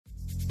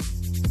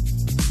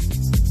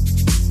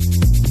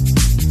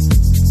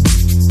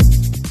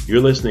You're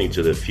listening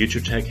to the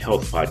Future Tech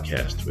Health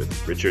Podcast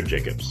with Richard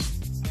Jacobs.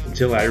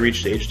 Until I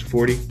reached age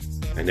 40,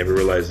 I never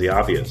realized the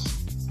obvious,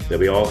 that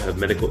we all have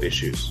medical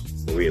issues,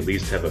 or we at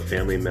least have a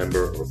family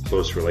member or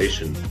close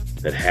relation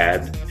that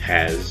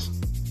has,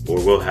 or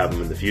will have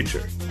them in the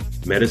future.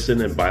 Medicine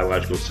and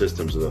biological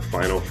systems are the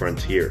final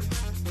frontier.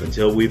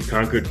 Until we've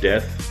conquered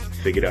death,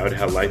 figured out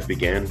how life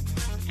began,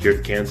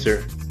 cured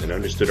cancer, and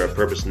understood our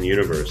purpose in the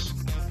universe,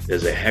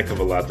 there's a heck of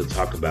a lot to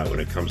talk about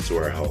when it comes to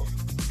our health.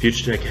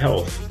 Future Tech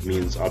Health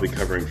means I'll be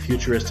covering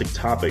futuristic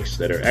topics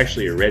that are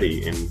actually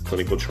already in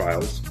clinical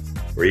trials,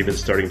 or even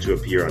starting to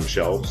appear on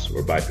shelves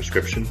or by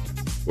prescription,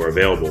 or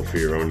available for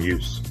your own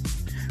use.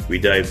 We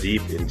dive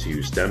deep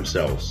into stem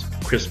cells,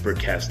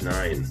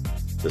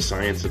 CRISPR-Cas9, the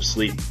science of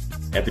sleep,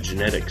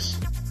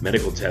 epigenetics,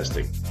 medical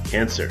testing,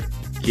 cancer,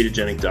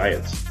 ketogenic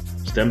diets,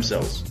 stem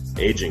cells,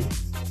 aging,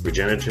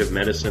 regenerative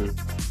medicine,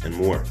 and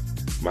more.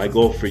 My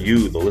goal for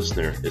you, the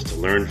listener, is to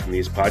learn from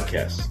these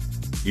podcasts.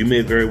 You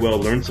may very well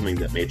learn something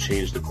that may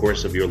change the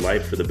course of your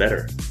life for the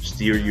better,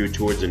 steer you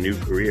towards a new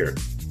career,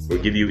 or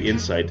give you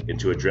insight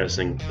into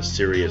addressing a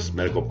serious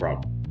medical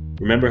problem.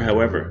 Remember,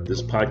 however,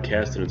 this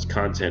podcast and its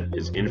content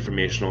is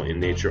informational in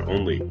nature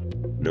only.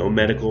 No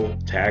medical,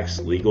 tax,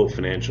 legal,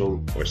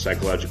 financial, or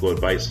psychological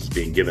advice is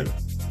being given.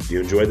 If you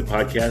enjoy the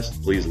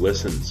podcast, please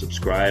listen,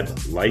 subscribe,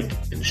 like,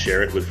 and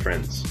share it with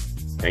friends.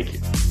 Thank you.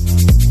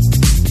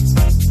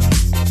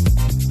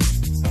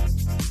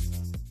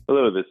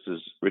 Hello, this is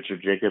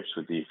Richard Jacobs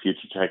with the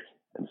Future Tech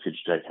and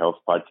Future Tech Health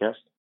Podcast.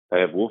 I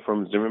have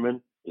Wolfram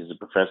Zimmermann. He's a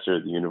professor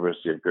at the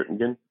University of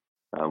Göttingen.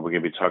 We're going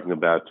to be talking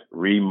about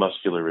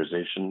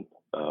remuscularization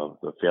of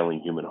the failing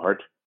human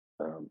heart.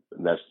 And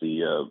that's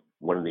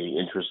one of the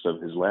interests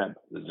of his lab,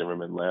 the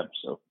Zimmermann Lab.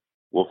 So,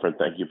 Wolfram,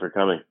 thank you for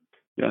coming.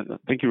 Yeah,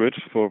 thank you, Rich,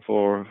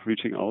 for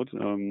reaching out.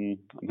 I'm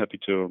happy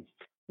to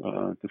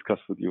discuss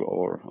with you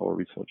our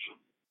research.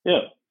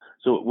 Yeah.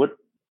 So,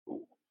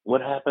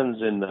 what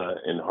happens in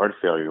heart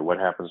failure? What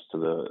happens to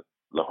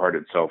the heart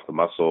itself, the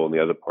muscle, and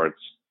the other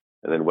parts?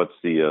 And then, what's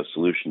the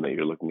solution that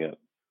you're looking at?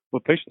 Well,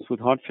 patients with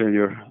heart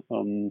failure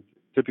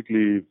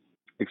typically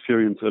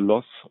experience a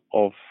loss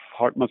of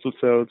heart muscle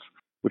cells,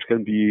 which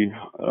can be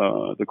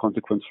the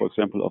consequence, for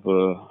example, of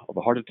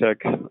a heart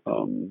attack.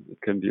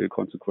 It can be a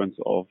consequence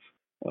of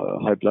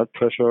high blood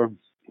pressure,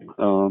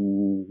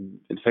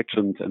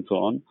 infections, and so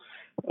on.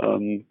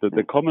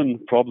 The common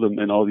problem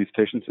in all these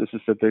patients is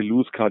that they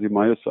lose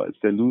cardiomyocytes.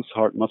 They lose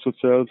heart muscle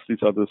cells.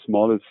 These are the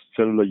smallest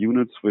cellular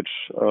units which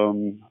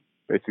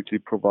basically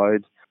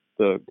provide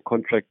the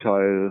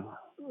contractile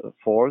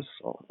force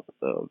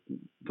to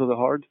the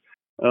heart.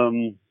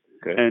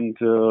 Okay. And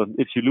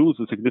if you lose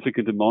a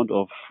significant amount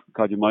of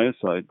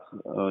cardiomyocytes,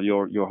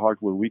 your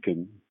heart will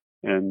weaken,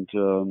 and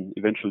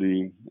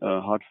eventually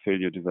heart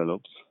failure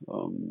develops.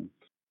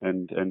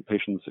 And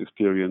patients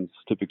experience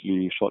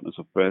typically shortness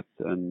of breath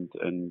and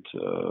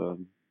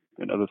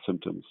other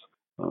symptoms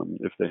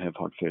if they have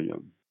heart failure.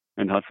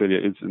 And heart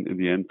failure is, in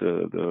the end,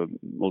 the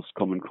most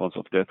common cause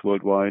of death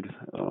worldwide.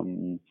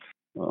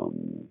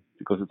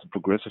 Because it's a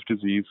progressive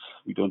disease,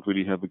 we don't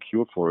really have a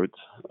cure for it.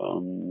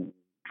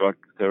 Drug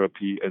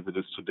therapy, as it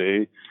is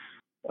today,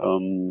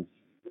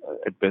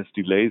 at best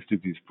delays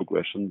disease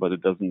progression, but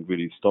it doesn't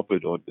really stop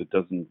it, or it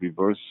doesn't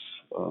reverse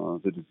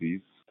the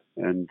disease.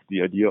 And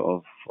the idea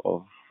of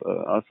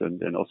us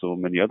and also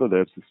many other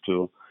labs is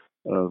to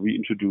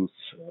reintroduce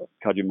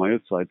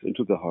cardiomyocytes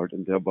into the heart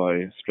and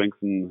thereby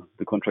strengthen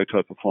the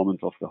contractile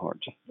performance of the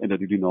heart and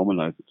ideally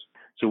normalize it.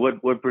 So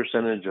what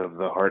percentage of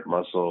the heart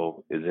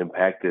muscle is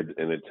impacted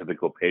in a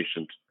typical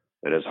patient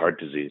that has heart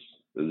disease?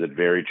 Does it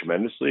vary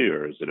tremendously,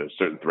 or is it a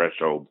certain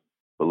threshold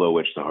below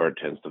which the heart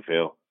tends to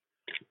fail?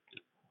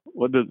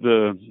 Well,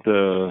 the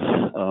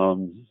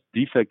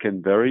defect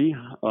can vary.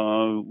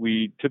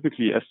 We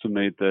typically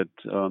estimate that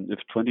if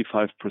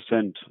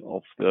 25%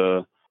 of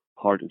the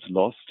heart is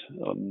lost,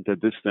 that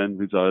this then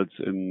results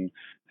in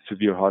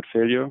severe heart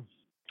failure.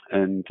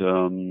 And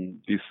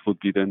these would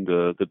be then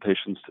the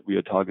patients that we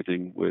are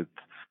targeting with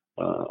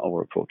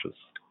our approaches.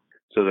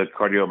 So the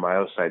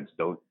cardiomyocytes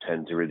don't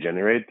tend to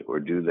regenerate, or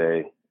do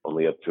they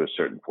only up to a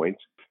certain point?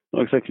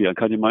 No, exactly.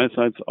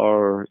 Cardiomyocytes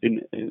are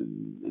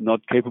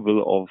not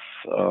capable of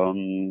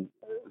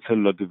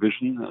cellular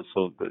division,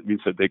 so that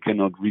means that they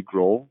cannot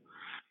regrow.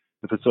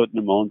 If a certain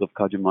amount of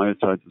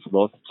cardiomyocytes is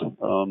lost,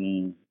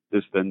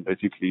 this then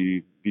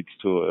basically leads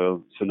to a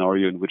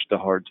scenario in which the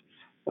heart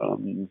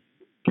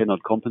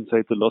cannot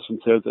compensate the loss in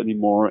cells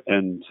anymore,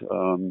 and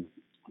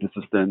this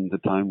is then the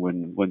time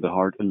when the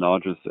heart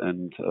enlarges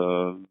and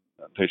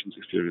patients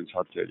experience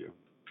heart failure.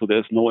 So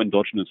there's no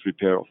endogenous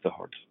repair of the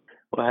heart.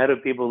 Well, how do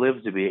people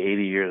live to be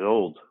 80 years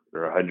old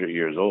or 100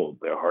 years old?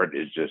 Their heart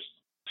is just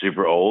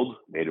super old,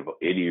 made of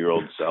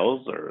 80-year-old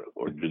cells,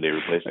 or do they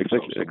replace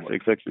themselves?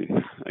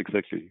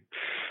 Exactly.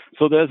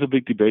 So there's a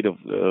big debate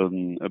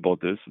about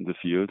this in the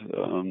field.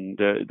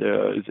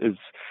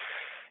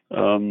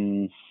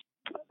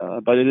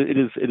 But it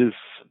is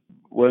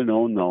well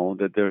known now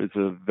that there is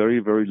a very,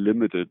 very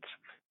limited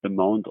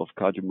amount of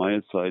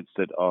cardiomyocytes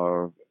that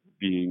are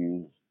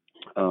being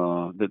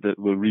that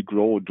will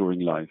regrow during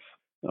life.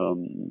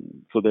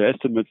 So there are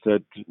estimates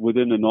that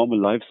within a normal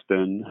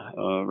lifespan,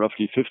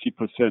 roughly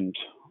 50%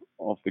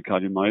 of the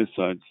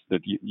cardiomyocytes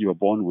that you are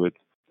born with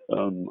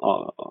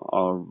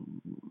are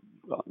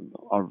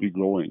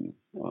regrowing.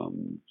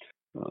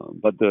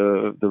 But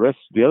the rest,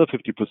 the other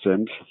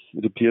 50%,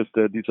 it appears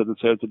that these are the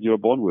cells that you are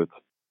born with.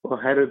 Well,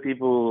 how do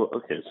people?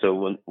 Okay, so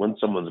when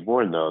someone's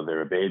born, though,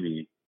 they're a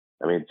baby.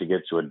 I mean, to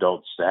get to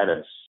adult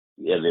status,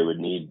 yeah, they would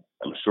need,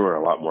 I'm sure,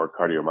 a lot more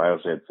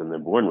cardiomyocytes than they're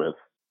born with.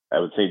 I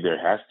would think there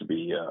has to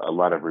be a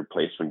lot of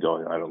replacement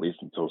going on, at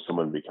least until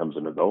someone becomes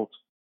an adult.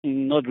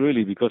 Not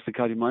really, because the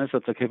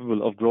cardiomyocytes are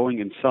capable of growing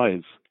in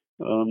size.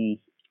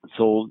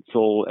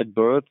 So at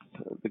birth,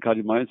 the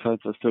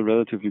cardiomyocytes are still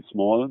relatively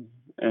small,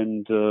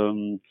 and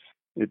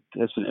it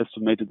has been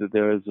estimated that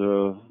there is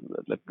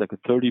like a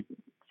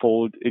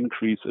 30-fold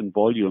increase in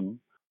volume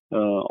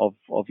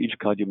of each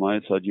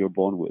cardiomyocyte you're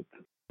born with.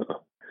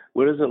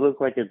 What does it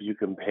look like if you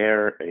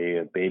compare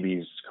a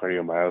baby's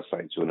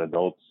cardiomyocyte to an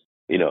adult's?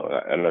 I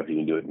don't know if you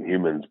can do it in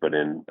humans, but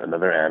in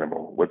another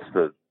animal, what's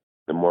the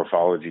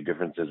morphology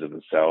differences of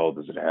the cell?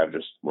 Does it have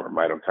just more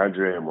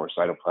mitochondria, more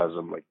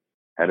cytoplasm? Like,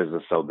 how does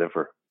the cell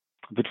differ?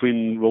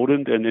 Between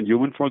rodent and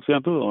human, for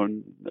example? Or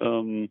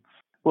if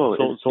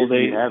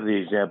you have the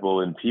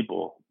example in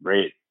people,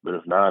 great. But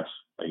if not,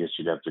 I guess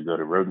you'd have to go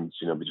to rodents,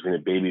 between a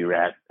baby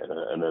rat and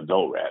an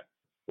adult rat,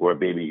 or a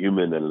baby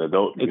human and an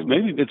adult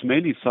human. It's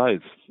mainly size.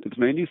 It's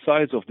mainly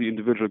size of the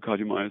individual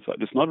cardiomyocyte.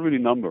 It's not really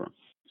number.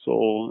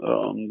 So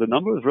the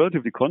number is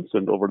relatively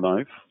constant over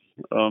life,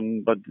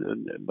 but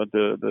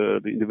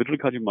the individual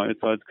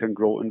cardiomyocytes can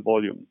grow in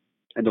volume.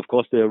 And of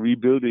course, they are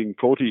rebuilding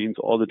proteins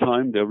all the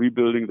time. They're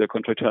rebuilding their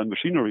contractile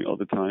machinery all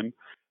the time.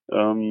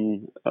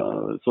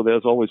 So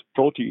there's always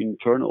protein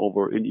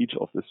turnover in each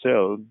of the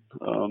cell,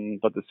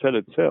 but the cell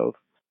itself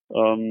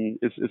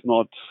is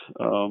not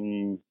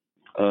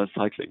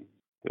cycling.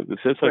 The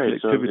cell cycle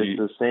activity.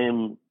 So it's the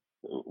same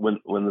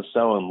when the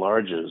cell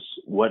enlarges.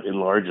 What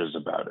enlarges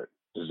about it?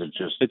 Does it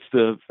just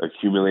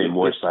accumulate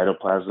more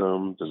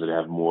cytoplasm? Does it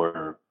have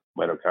more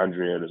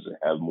mitochondria? Does it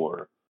have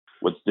more?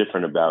 What's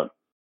different about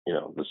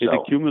the cell? It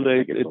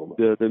accumulates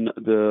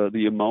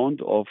the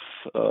amount of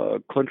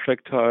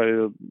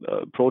contractile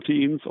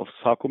proteins of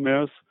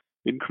sarcomeres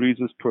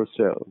increases per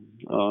cell,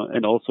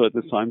 and also at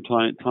the same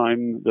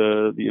time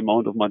the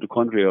amount of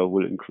mitochondria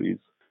will increase.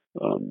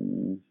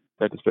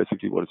 That is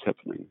basically what is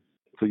happening.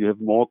 So you have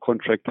more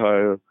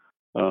contractile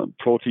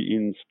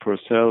proteins per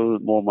cell,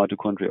 more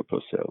mitochondria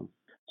per cell.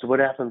 So what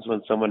happens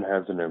when someone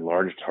has an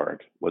enlarged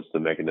heart? What's the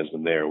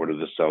mechanism there? What are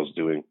the cells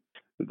doing?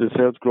 The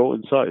cells grow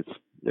in size.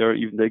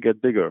 They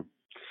get bigger.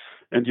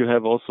 And you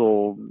have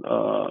also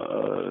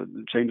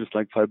changes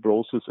like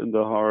fibrosis in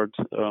the heart,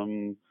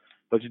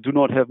 but you do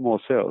not have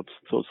more cells.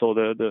 So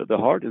the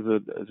heart is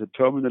a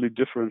terminally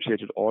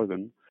differentiated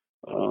organ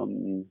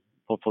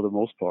for the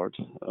most part.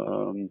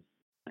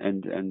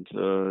 And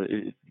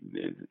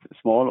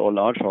small or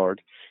large heart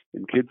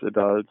in kids,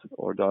 adult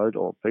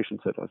or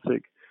patients that are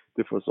sick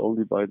differs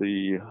only by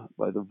the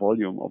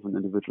volume of an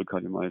individual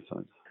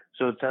cardiomyocyte.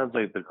 So it sounds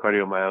like the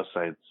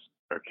cardiomyocytes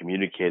are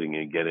communicating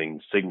and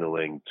getting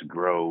signaling to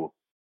grow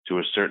to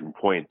a certain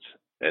point,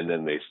 and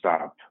then they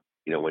stop,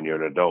 when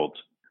you're an adult.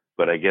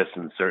 But I guess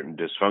in certain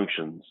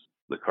dysfunctions,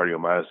 the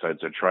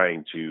cardiomyocytes are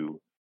trying to,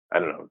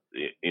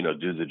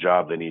 do the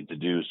job they need to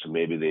do. So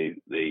maybe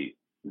they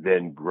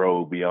then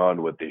grow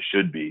beyond what they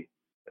should be,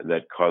 and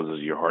that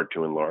causes your heart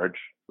to enlarge.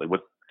 Like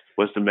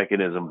what's the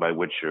mechanism by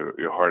which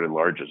your heart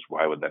enlarges?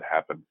 Why would that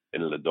happen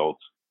in an adult?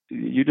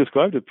 You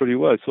described it pretty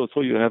well.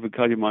 So you have a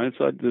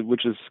cardiomyocyte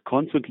which is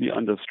constantly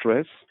under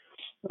stress.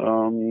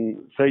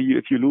 Say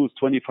if you lose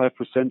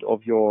 25%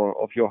 of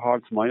your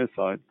heart's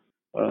myocyte,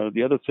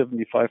 the other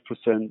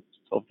 75%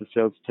 of the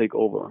cells take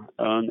over,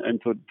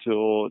 and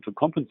to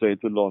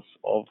compensate the loss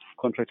of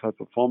contractile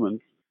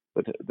performance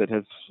that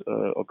has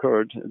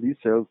occurred, these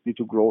cells need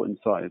to grow in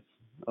size.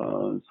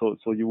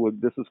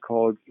 This is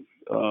called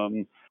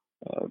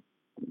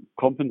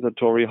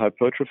compensatory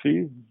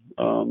hypertrophy,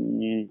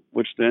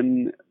 which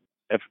then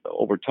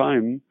over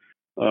time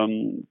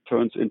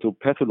turns into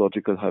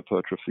pathological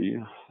hypertrophy,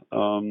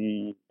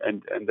 and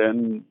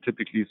then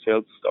typically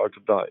cells start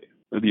to die.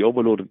 The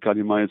overloaded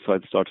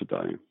cardiomyocytes start to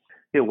die.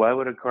 Yeah, why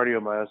would a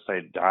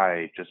cardiomyocyte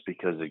die just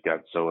because it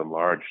got so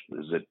enlarged?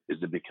 Is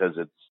it because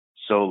it's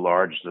so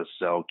large the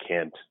cell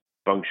can't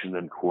function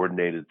and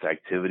coordinate its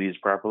activities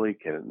properly?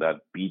 Can it not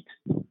beat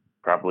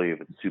properly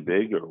if it's too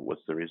big, or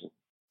what's the reason?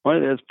 Well,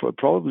 there's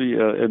probably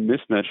a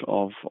mismatch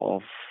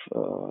of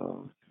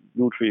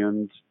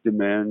nutrient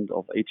demand,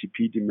 of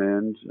ATP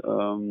demand,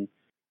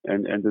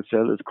 and the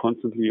cell is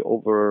constantly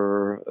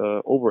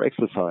over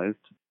exercised.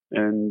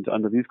 And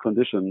under these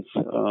conditions,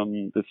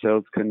 the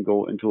cells can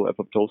go into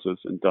apoptosis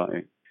and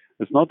die.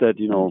 It's not that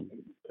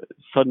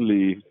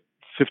suddenly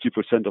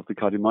 50% of the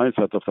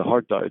cardiomyocytes of the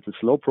heart die. It's a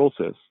slow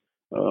process,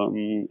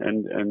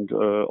 and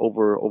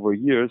over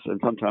years and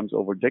sometimes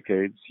over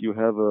decades, you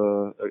have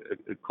a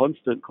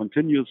constant,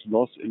 continuous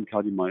loss in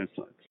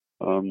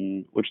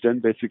cardiomyocytes, which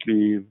then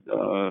basically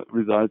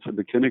results in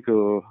the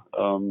clinical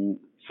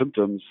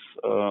symptoms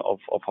of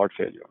heart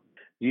failure.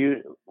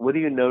 What do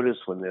you notice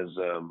when there's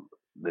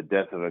the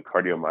death of a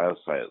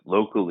cardiomyocyte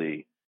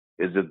locally?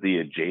 Is it the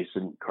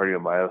adjacent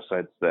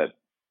cardiomyocytes that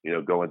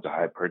go into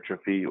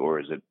hypertrophy, or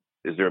is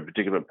there a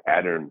particular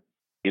pattern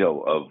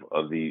of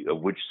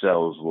which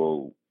cells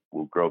will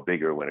grow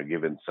bigger when a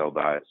given cell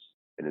dies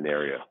in an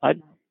area?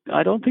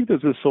 I don't think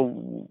this is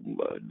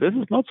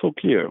not so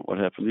clear what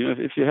happens.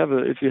 If you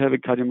have a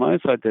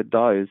cardiomyocyte that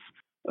dies,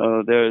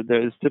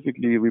 there is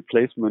typically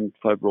replacement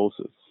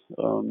fibrosis,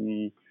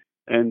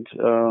 and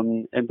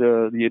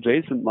the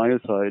adjacent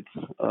myocytes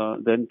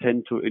then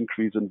tend to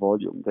increase in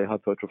volume. They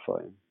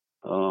hypertrophy,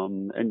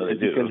 and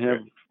you can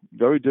have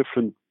very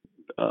different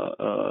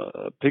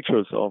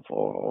pictures of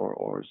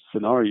or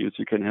scenarios.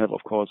 You can have,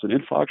 of course, an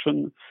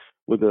infarction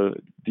with a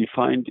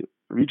defined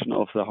region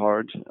of the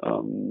heart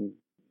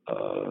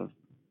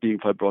being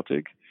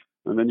fibrotic,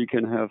 and then you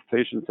can have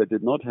patients that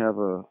did not have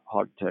a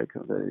heart attack.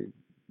 They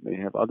may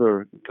have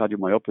other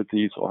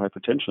cardiomyopathies or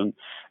hypertension,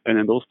 and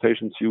in those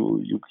patients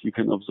you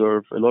can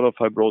observe a lot of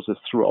fibrosis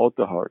throughout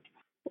the heart.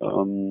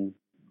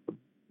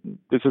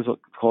 This is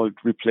called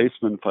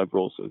replacement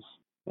fibrosis,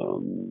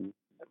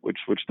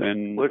 which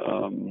then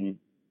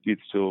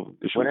leads to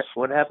issues.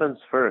 What happens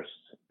first?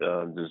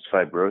 Does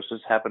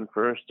fibrosis happen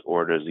first,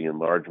 or does the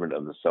enlargement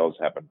of the cells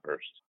happen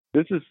first?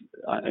 This is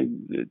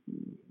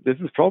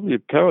probably a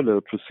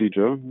parallel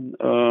procedure.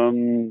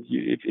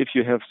 If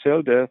you have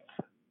cell death,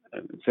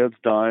 cells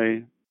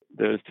die,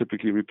 there is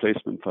typically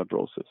replacement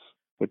fibrosis.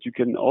 But you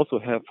can also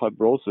have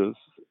fibrosis,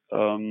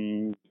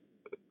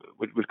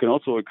 which can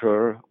also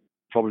occur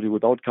probably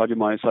without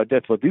cardiomyocyte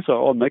death. But these are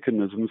all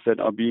mechanisms that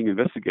are being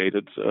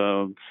investigated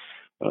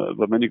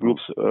by many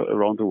groups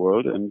around the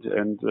world, and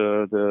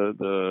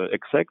the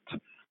exact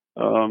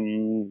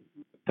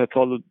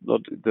pathology,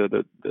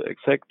 the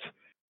exact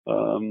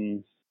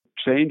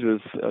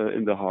changes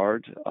in the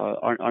heart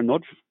are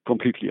not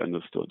completely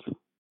understood.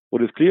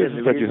 What is clear is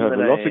that you have a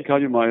loss in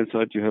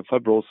cardiomyocyte, you have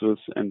fibrosis,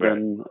 and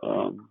then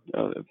a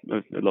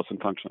loss in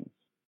function.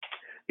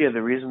 Yeah,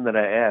 the reason that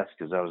I ask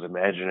is I was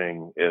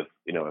imagining if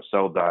a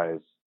cell dies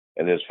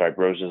and there's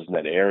fibrosis in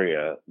that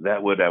area,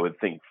 that would, I would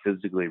think,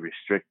 physically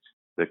restrict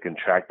the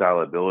contractile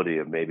ability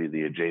of maybe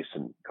the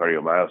adjacent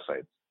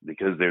cardiomyocytes,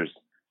 because there's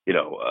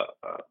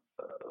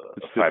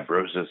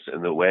fibrosis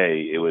in the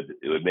way, it would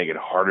make it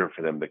harder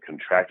for them to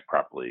contract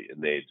properly,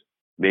 and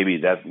maybe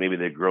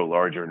they grow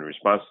larger in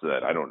response to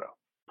that. I don't know.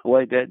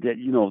 Well,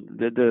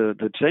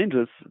 the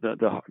changes,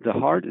 the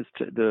heart is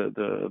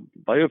the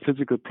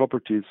biophysical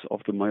properties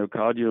of the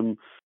myocardium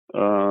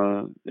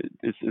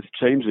is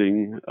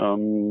changing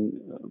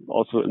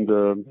also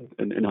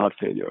in heart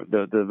failure.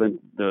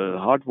 The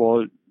heart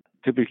wall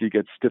typically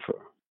gets stiffer.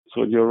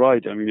 So you're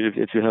right. I mean,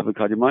 if you have a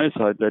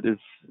cardiomyocyte that is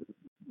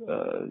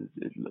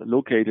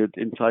located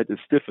inside a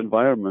stiff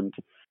environment,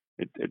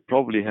 it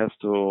probably has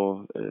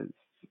to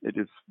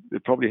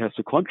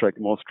contract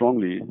more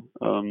strongly.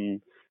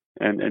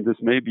 And this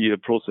may be a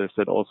process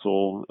that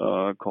also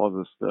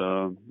causes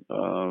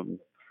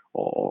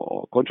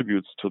or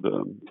contributes to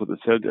the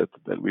cell death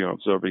that we are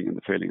observing in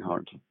the failing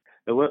heart.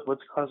 And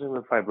what's causing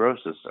the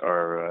fibrosis?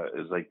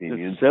 Is like the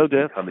immune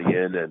system coming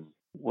in, and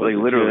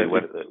literally,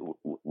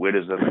 where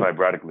does the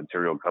fibrotic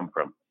material come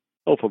from?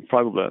 Oh, from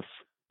fibroblasts.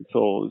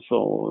 So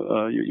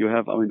you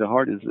have, I mean, the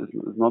heart is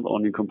not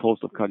only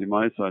composed of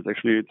cardiomyocytes.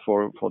 Actually, it's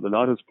for the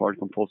largest part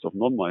composed of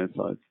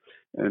non-myocytes.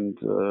 And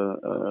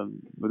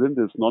within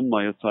this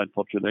non-myocyte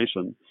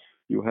population,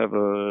 you have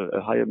a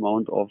high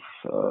amount of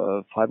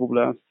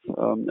fibroblasts,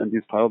 and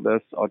these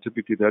fibroblasts are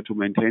typically there to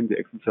maintain the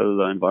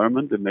extracellular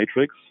environment, the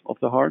matrix of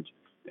the heart.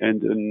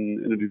 And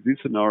in a disease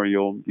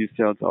scenario, these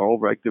cells are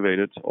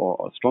overactivated or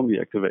are strongly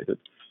activated,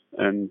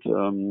 and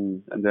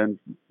then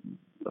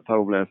the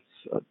fibroblasts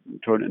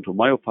turn into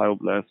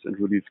myofibroblasts and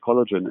release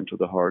collagen into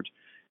the heart,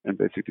 and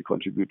basically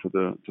contribute to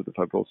the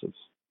fibrosis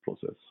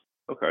process.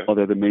 Okay. Or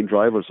they're the main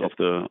drivers of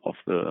the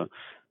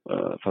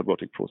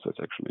fibrotic process,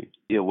 actually.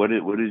 Yeah. What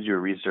is your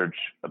research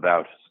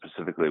about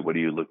specifically? What are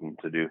you looking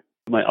to do?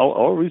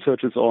 Our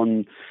research is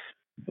on.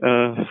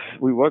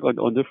 We work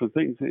on different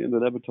things in the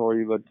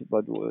laboratory, but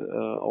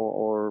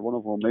one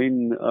of our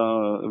main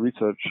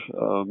research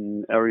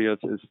areas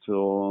is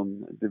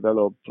to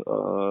develop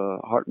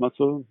heart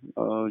muscle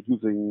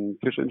using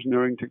tissue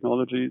engineering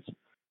technologies,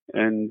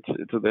 and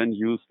to then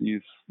use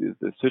this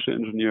tissue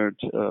engineered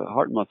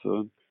heart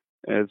muscle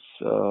as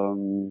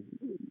a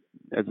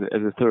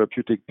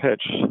therapeutic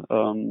patch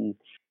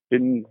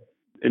in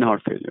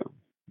heart failure.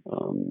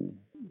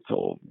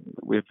 So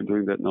we have been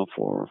doing that now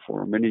for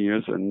many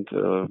years, and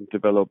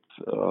developed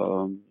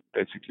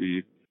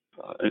basically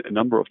a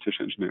number of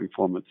tissue engineering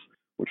formats,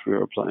 which we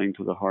are applying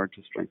to the heart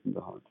to strengthen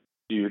the heart.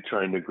 You're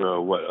trying to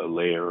grow a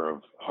layer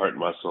of heart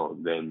muscle,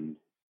 then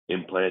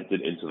implant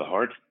it into the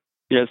heart?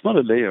 Yeah, it's not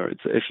a layer.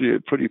 It's actually a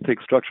pretty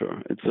thick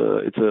structure.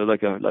 It's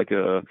like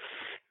a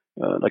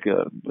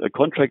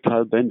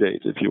contractile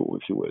band-aid, if you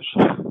wish,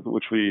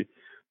 which we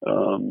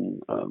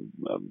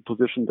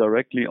position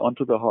directly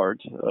onto the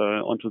heart,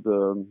 onto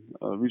the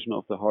region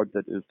of the heart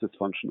that is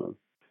dysfunctional.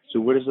 So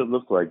what does it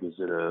look like? Is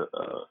it a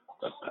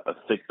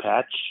thick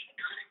patch,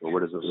 or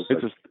what does it look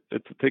like?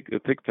 It's a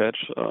thick patch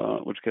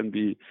which can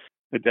be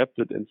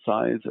adapted in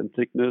size and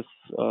thickness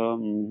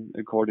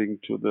according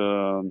to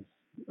the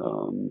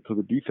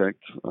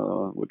defect,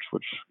 which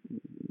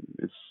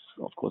is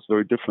of course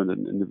very different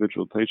in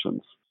individual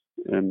patients,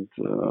 and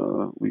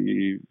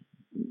we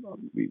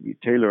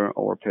tailor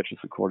our patches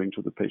according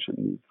to the patient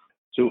needs.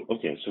 So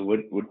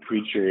what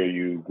creature are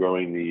you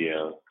growing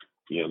the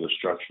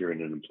structure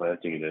and then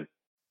implanting it in?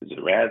 Is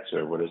it rats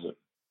or what is it?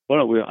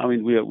 Well, we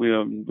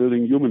are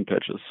building human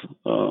patches,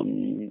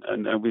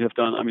 and we have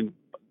done.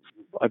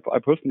 I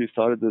personally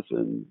started this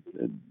in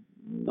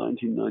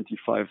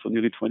 1995, so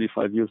nearly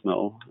 25 years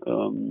now.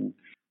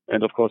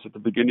 And of course, at the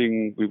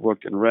beginning, we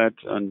worked in rat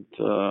and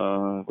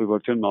we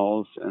worked in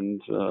mouse,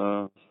 and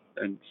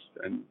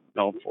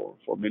now for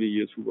many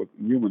years we work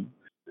in human,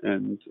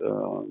 and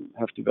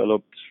have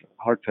developed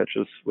hard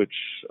patches,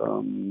 which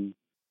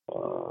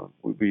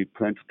we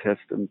plan to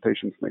test in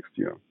patients next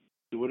year.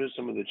 So what are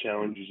some of the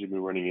challenges you've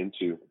been running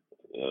into?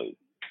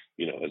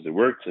 Has it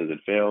worked? Has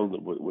it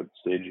failed? What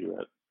stage are you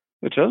at?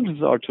 The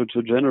challenges are to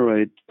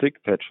generate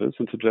thick patches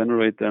and to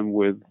generate them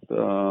with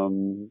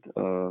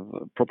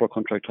proper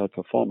contractile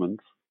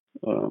performance.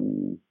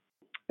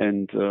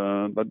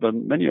 But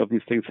many of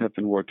these things have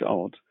been worked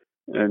out.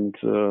 And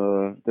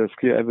there's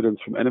clear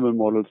evidence from animal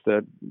models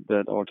that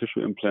our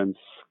tissue implants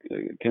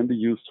can be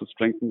used to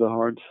strengthen the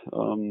heart,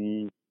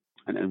 and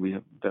we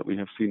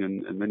have seen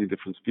in many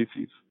different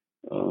species.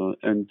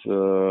 And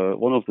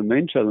one of the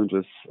main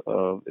challenges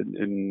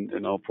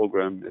in our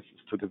program is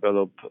to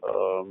develop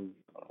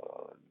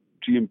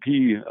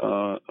GMP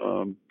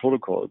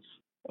protocols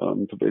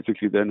to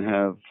basically then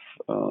have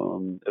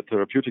a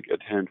therapeutic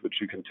at hand which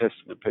you can test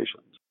in a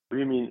patient. What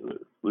do you mean?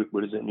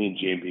 What does that mean,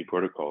 GMP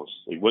protocols?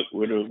 Like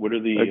what are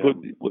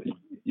the?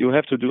 You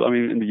have to do.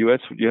 In the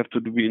US, you have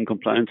to be in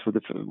compliance with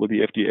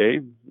the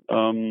FDA.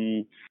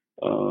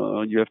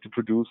 You have to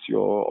produce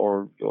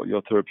your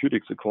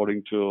therapeutics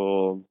according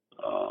to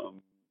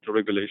the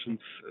regulations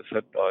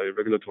set by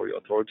regulatory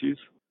authorities.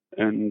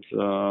 And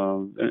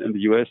in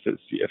the US,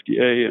 it's the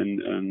FDA,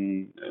 and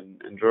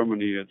in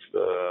Germany, it's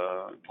the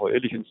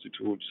Paul-Ehrlich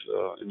Institute.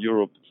 In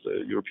Europe, it's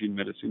the European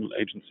Medicinal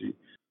Agency.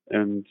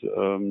 And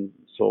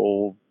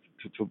so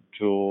to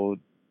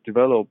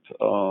develop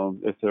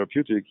a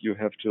therapeutic, you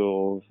have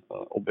to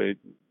obey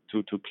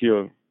to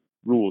clear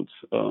rules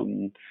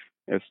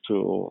as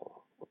to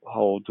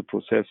how to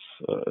process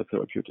a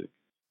therapeutic.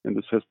 And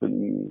this has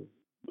been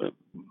a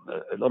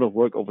lot of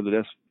work over the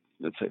last,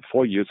 let's say,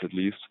 4 years at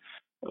least,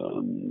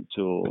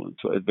 to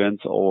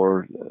advance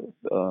our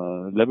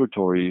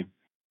laboratory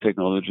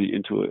technology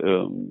into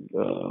a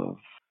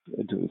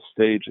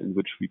stage in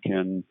which we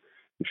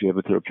have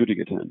a therapeutic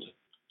at hand.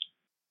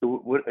 So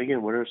what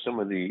are some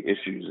of the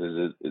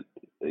issues?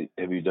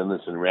 Have you done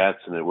this in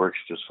rats and it works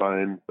just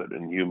fine, but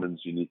in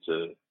humans you need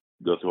to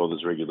go through all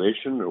this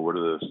regulation, or what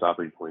are the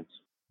stopping points?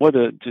 Well,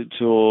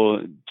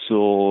 to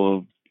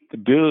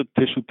build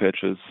tissue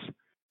patches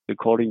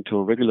according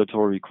to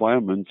regulatory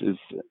requirements is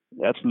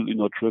absolutely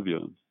not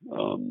trivial.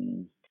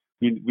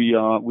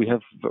 We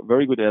have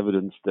very good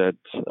evidence that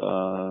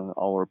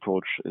our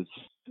approach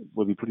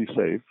will be pretty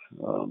safe.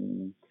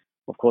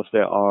 Of course,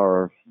 there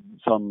are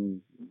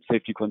some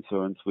safety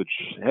concerns which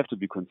have to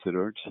be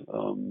considered.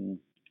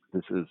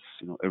 This is,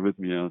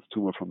 arrhythmias,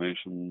 tumor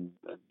formation.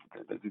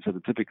 These are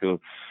the typical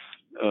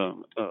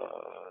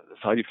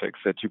side effects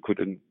that you could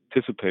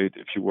anticipate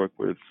if you work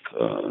with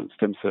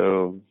stem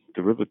cell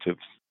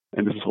derivatives.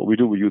 And this is what we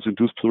do. We use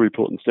induced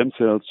pluripotent stem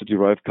cells to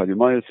derive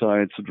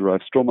cardiomyocytes, to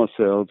derive stroma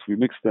cells. We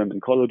mix them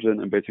in collagen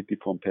and basically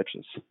form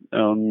patches.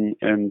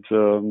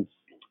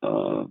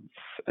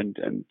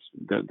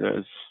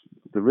 There's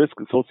the risk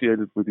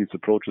associated with these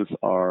approaches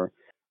are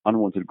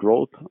unwanted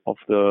growth of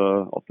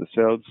the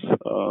cells,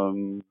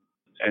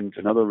 and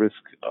another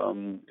risk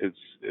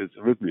is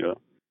arrhythmia.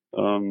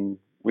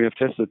 We have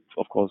tested,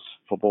 of course,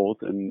 for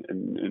both in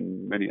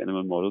many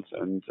animal models,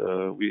 and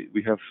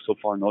we have so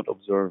far not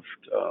observed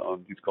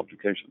these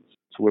complications.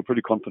 So we're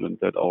pretty confident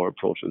that our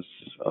approaches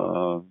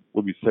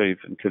will be safe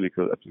in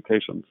clinical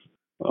applications.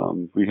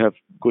 We have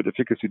good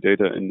efficacy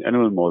data in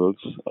animal models,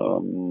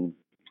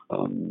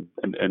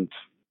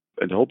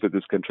 and hope that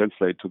this can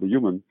translate to the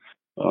human.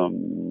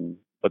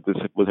 But this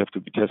will have to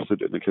be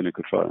tested in a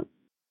clinical trial.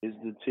 Is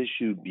the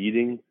tissue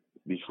beating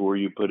before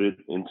you put it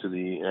into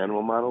the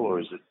animal model, or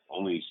is it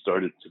only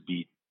started to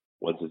beat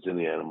once it's in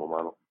the animal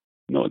model?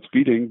 No, it's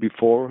beating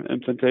before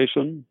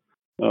implantation.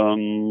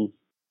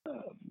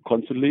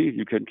 Constantly,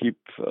 you can keep.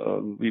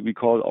 We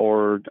call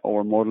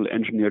our model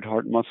engineered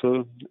heart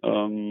muscle,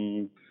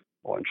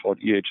 or in short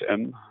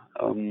EHM.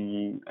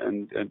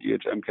 And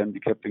EHM can be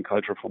kept in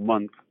culture for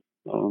months,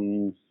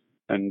 and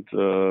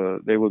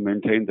they will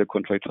maintain the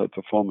contractile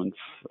performance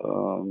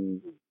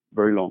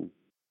very long.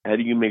 How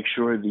do you make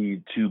sure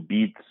the two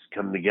beats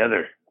come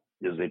together?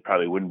 Because they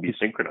probably wouldn't be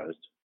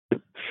synchronized.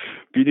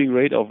 Beating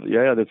rate of,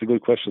 that's a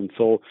good question.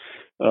 So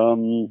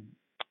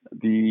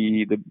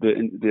the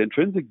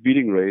intrinsic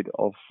beating rate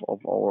of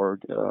our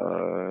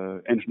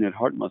engineered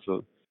heart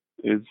muscle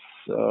is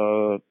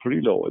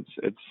pretty low.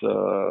 It's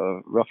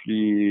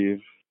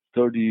roughly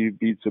 30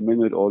 beats a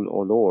minute or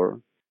lower.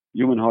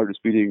 Human heart is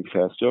beating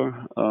faster,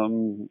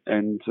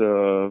 and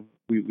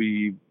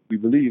we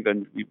believe,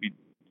 and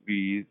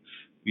we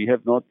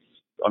have not.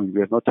 I mean,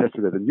 we have not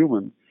tested it in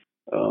human,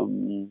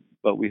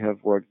 but we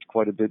have worked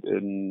quite a bit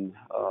in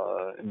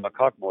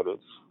macaque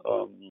models,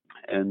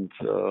 and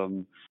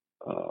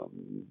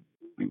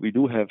we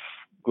do have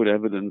good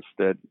evidence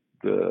that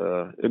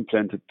the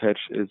implanted patch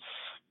is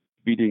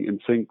beating in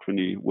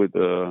synchrony with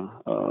the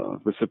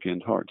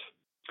recipient heart.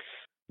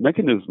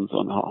 Mechanisms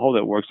on how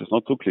that works is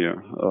not so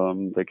clear.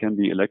 There can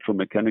be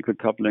electromechanical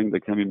coupling,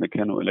 there can be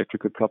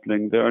mechanoelectrical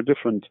coupling. There are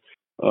different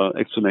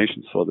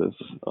explanations for this.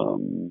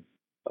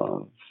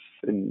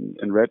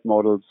 In rat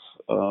models,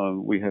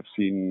 we have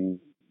seen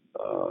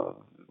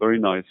very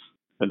nice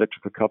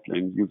electrical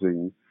coupling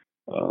using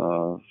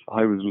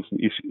high resolution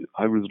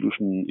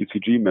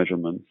ECG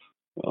measurements,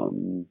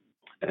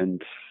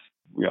 and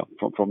yeah,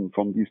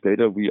 from these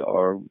data, we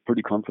are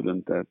pretty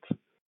confident that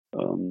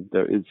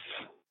there is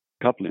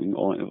coupling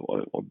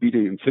or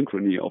beating in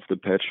synchrony of the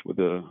patch with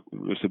the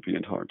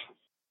recipient heart.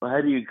 Well,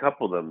 how do you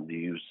couple them? Do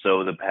you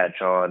sew the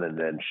patch on and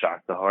then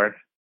shock the heart,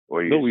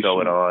 or you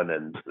sew it on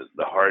and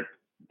the heart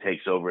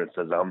takes over and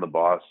says I'm the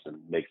boss and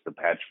makes the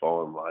patch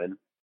fall in line?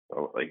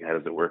 Or like, how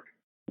does it work?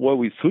 Well,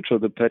 we suture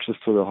the patches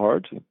to the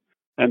heart,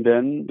 and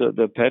then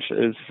the patch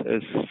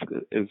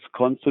is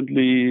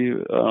constantly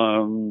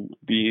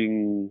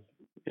being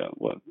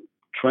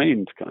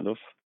trained kind of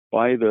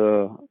by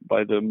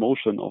the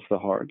motion of the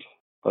heart,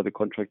 by the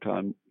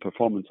contractile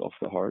performance of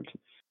the heart,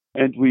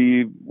 and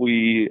we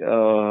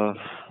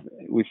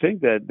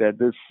think that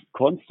this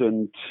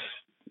constant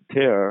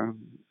tear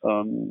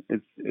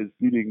is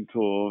leading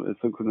to a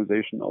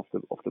synchronization of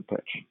the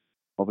patch,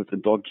 of its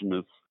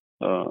endogenous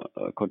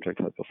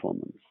contractile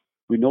performance.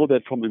 We know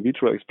that from in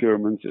vitro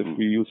experiments, if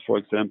we use, for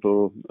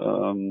example,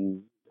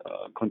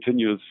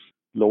 continuous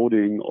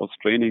loading or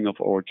straining of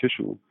our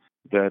tissue,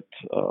 that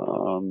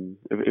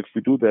if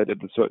we do that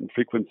at a certain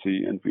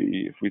frequency and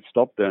if we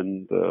stop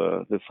then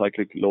the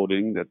cyclic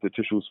loading, that the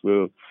tissues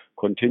will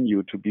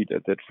continue to beat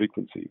at that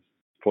frequency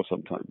for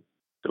some time.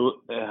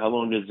 So how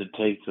long does it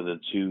take for the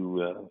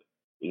two,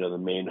 the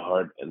main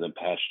heart and the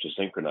patch to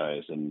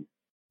synchronize? And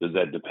does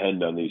that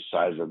depend on the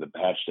size of the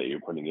patch that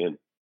you're putting in?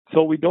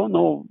 So we don't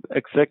know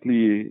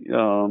exactly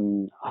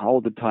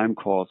how the time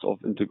course of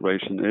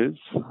integration is.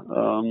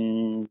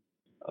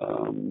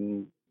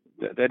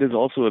 That is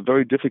also a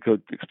very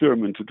difficult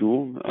experiment to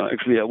do.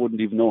 Actually, I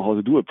wouldn't even know how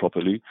to do it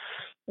properly.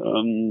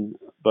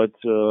 But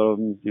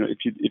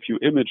if you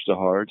image the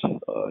heart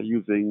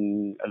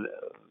using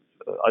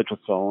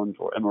ultrasound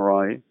or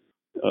MRI,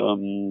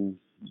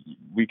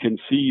 we can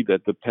see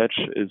that the patch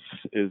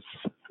is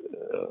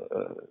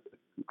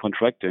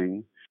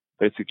contracting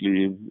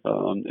basically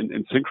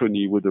in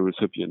synchrony with the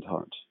recipient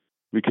heart.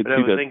 We can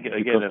see that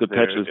because the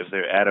patches, if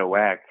they're out of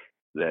whack,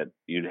 that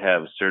you'd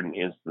have certain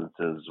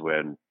instances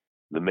when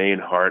the main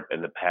heart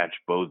and the patch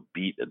both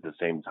beat at the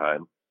same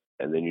time,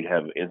 and then you'd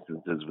have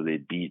instances where they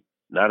beat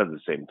not at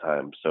the same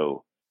time.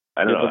 So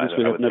I don't know. I would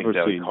think that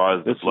would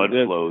cause the blood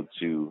flow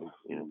to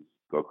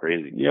go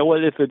crazy. Yeah,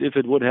 well, if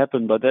it would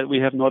happen, but that we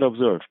have not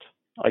observed.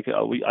 I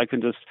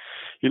can just,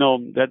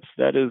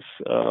 that is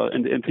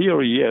in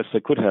theory, yes,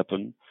 that could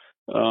happen,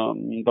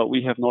 but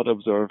we have not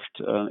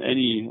observed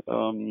any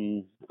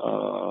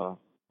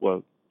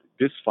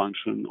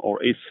dysfunction or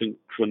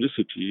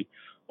asynchronicity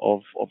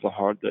of a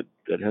heart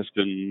that has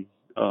been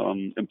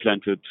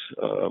implanted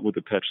with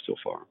the patch so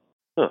far.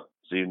 Huh.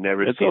 So you've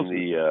never seen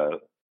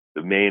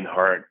the main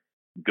heart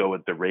go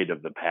at the rate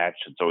of the patch.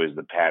 It's always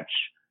the patch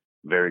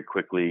very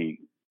quickly,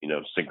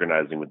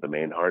 synchronizing with the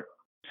main heart.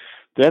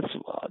 That's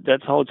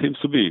how it seems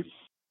to be.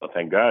 Well,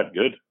 thank God.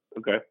 Good.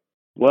 Okay.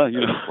 Well,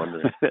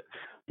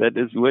 that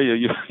is where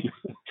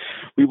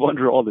we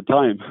wonder all the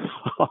time.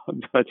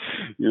 But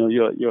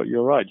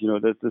you're right.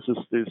 That this is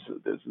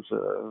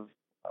an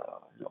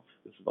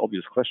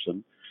obvious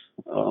question.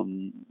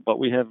 But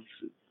we have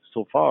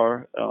so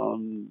far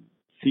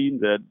seen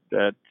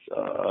that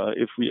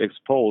if we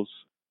expose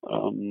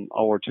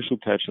our tissue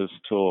patches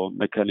to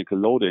mechanical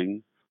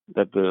loading,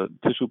 that the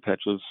tissue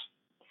patches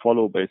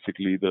follow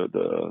basically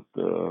the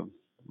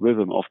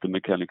rhythm of the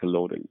mechanical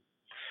loading.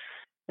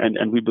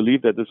 And we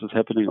believe that this is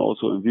happening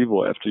also in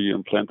vivo after you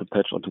implant the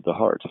patch onto the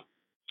heart.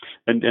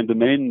 And the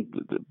main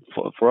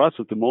for us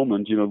at the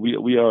moment,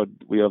 we are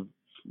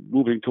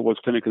moving towards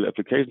clinical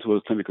applications,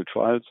 towards clinical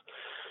trials.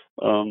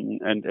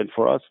 And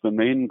for us, the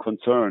main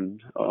concern,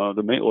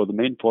 the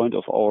main point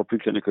of our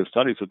preclinical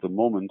studies at the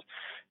moment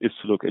is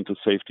to look into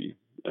safety,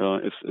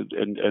 is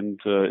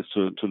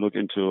to look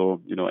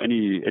into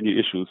any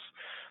issues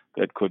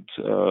that could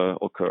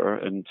occur.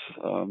 And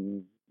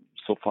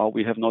so far,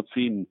 we have not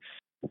seen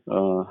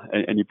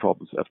any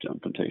problems after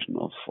implantation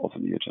of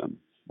an EHM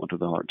onto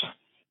the heart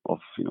of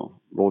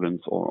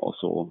rodents or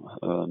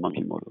also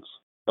monkey models.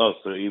 Oh,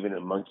 so even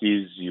in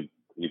monkeys, you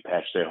You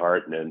patch their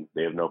heart, and then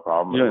they have no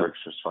problem. Yeah. It works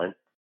just fine.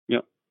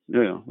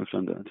 Yeah, we've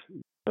done that.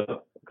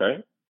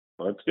 Okay,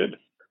 well, that's good.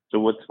 So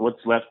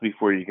what's left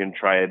before you can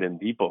try it in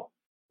people?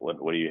 What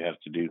do you have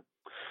to do?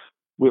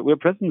 We're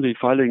presently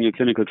filing a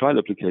clinical trial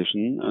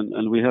application,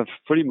 and we have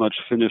pretty much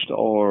finished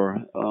our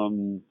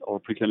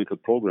preclinical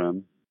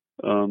program,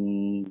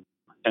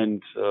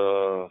 and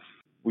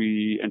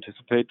we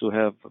anticipate to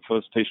have the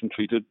first patient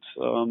treated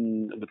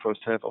in the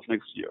first half of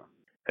next year.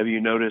 Have you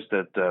noticed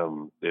that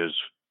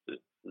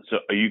so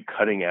are you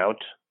cutting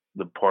out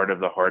the part of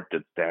the heart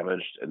that's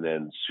damaged and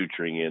then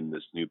suturing in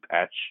this new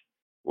patch,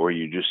 or are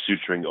you just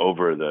suturing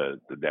over the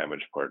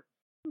damaged part?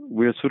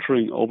 We're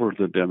suturing over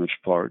the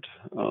damaged part.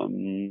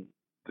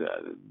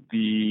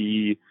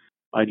 The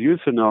ideal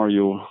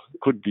scenario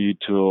could be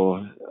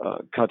to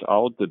cut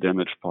out the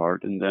damaged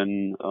part and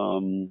then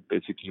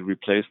basically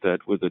replace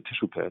that with a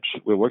tissue patch.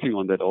 We're working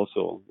on that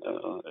also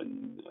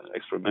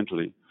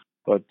experimentally,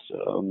 but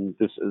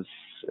this is,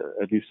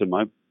 at least in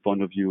my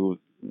point of view,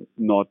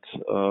 not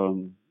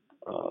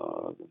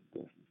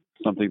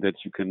something that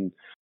you can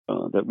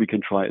that we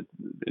can try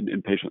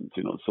in patients.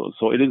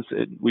 So it is.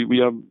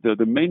 We are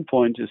the main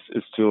point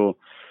is to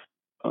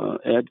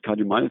add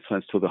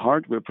cardiomyocytes to the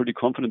heart. We're pretty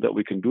confident that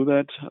we can do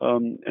that,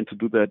 and to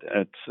do that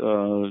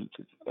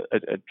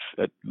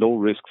at low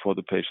risk for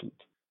the patient.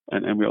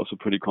 And we're also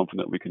pretty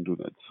confident we can do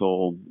that.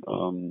 So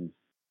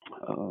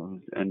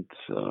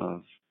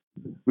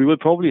we will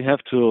probably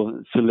have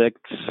to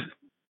select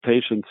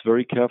patients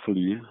very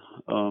carefully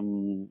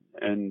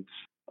and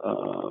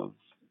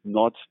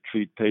not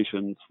treat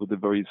patients with a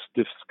very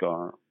stiff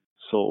scar.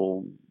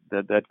 So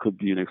that could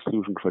be an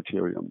exclusion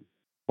criterion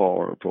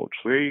for our approach.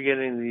 Where are you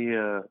getting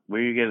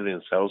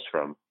the cells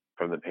from?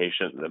 From the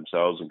patient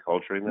themselves and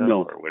culturing them?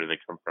 No. Or where do they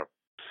come from?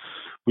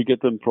 We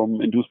get them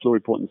from induced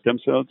pluripotent stem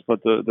cells,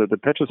 but the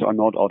patches are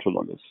not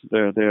autologous. They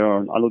are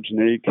an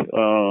allogeneic.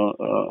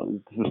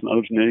 This is an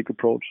allogeneic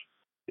approach,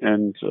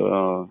 and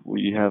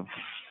we have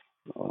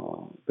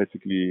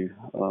basically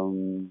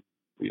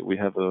we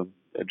have a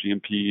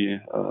GMP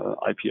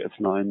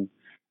IPS9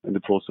 in the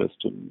process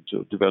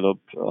to develop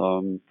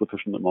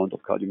sufficient amount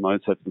of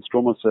cardiomyocytes and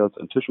stroma cells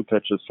and tissue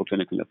patches for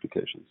clinical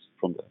applications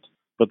from that.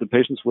 But the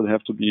patients will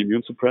have to be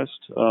immune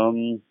suppressed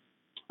to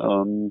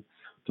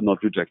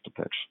not reject the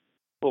patch.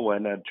 Well, why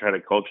not try to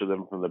culture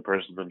them from the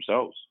person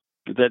themselves?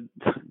 That's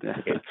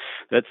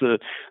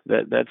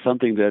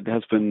something that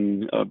has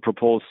been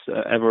proposed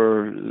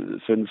ever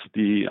since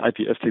the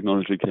IPS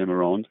technology came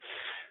around,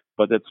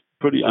 but that's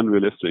pretty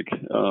unrealistic.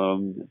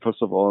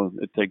 First of all,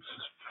 it takes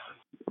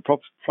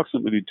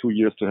approximately 2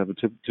 years to have a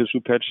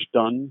tissue patch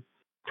done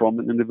from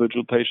an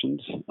individual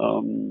patient.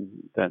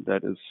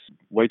 That is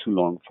way too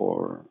long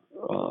for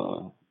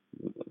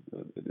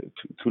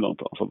too long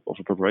of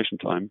a preparation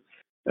time.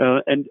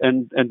 And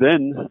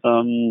then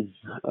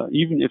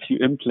even if you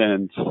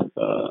implant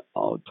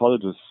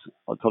autologous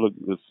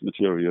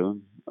material,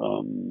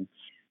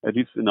 at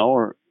least in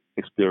our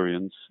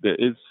experience, there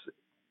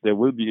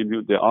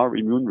are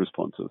immune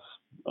responses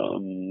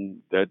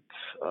that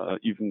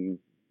even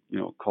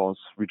cause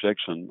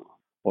rejection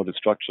or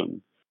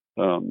destruction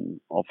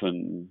of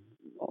an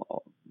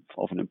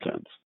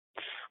implant.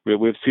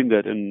 We've seen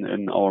that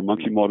in our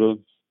monkey model,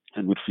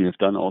 in which we have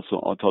done also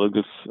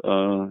autologous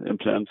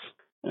implants.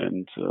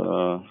 And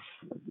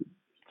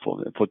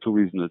for two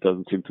reasons, it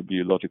doesn't seem to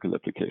be a logical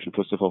application.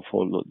 First of all,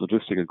 for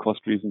logistic and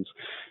cost reasons,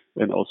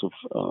 and also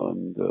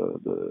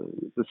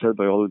the cell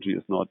biology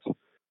is not so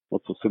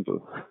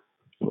simple.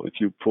 So if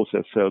you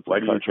process cells, why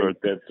do you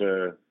think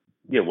that?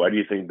 Why do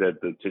you think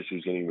that the tissue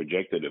is getting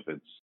rejected if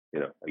it's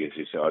I guess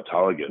you say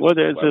autologous? Well,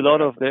 there's a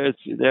lot of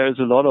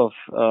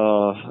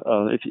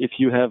if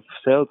you have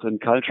cells in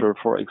culture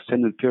for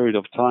extended period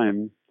of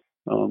time.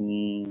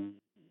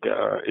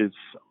 There is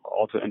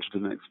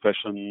autoantigen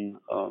expression,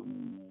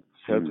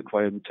 cells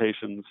acquire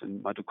mutations in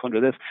mitochondria.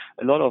 There's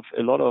a lot of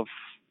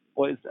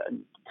what is that?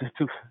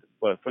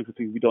 Well,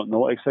 frankly, we don't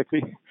know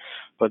exactly,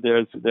 but there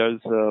are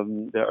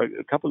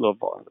a couple of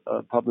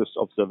published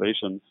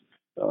observations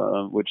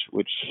which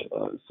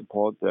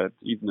support that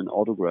even an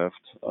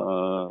autograft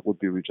would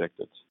be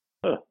rejected.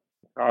 Huh.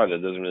 Oh,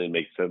 that doesn't really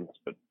make sense,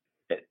 but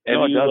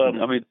no, it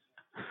doesn't. I mean.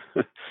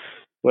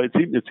 Well,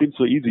 it seems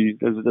so easy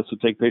just to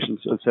take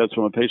cells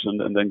from a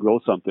patient and then grow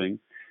something,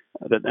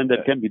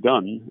 that can be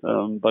done,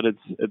 but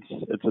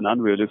it's an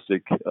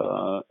unrealistic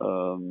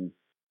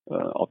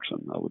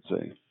option, I would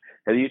say.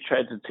 Have you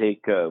tried to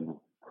take a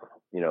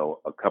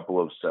couple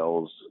of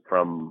cells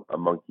from a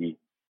monkey,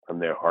 from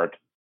their heart,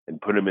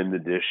 and put them in the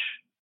dish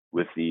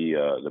with the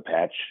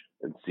patch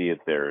and see if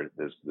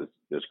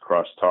there's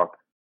crosstalk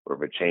or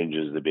if it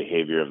changes the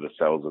behavior of the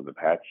cells of the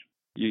patch?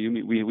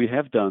 We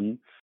have done.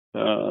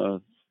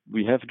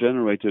 We have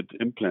generated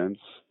implants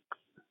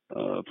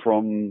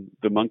from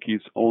the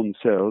monkey's own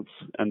cells,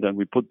 and then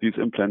we put these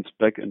implants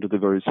back into the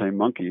very same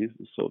monkey.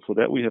 So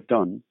that we have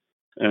done,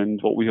 and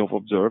what we have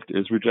observed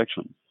is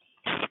rejection.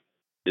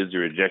 Is the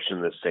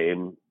rejection the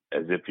same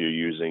as if you're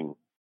using,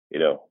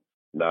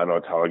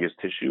 non-autologous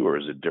tissue, or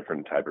is it a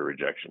different type of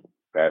rejection?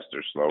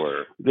 faster,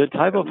 slower? The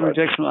type of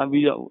rejection,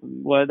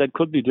 well, that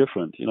could be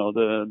different. You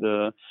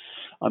know,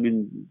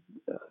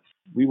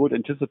 we would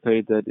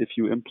anticipate that if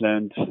you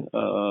implant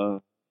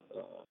a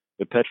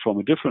patch from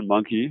a different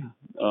monkey,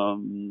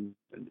 an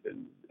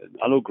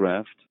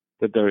allograft,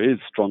 that there is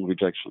strong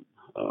rejection.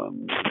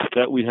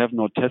 That we have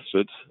not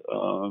tested.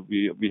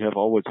 We have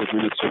always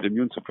administered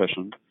immune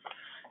suppression.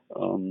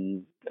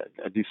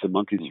 At least in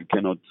monkeys, you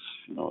cannot.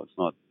 You know,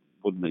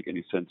 wouldn't make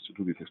any sense to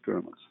do these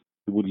experiments.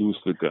 You would lose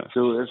the graft.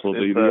 So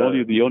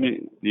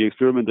the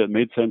experiment that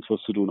made sense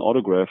was to do an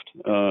autograft,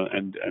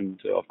 and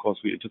of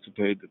course we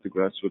anticipate that the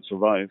grafts would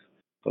survive,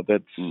 but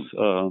that's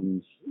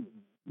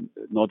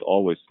not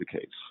always the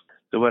case.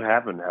 So what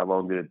happened? How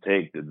long did it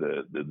take? Did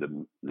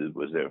the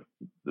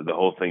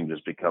whole thing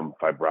just become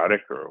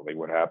fibrotic, or like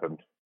what happened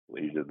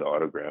when you did the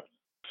autograft?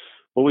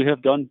 Well, we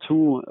have done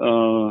 2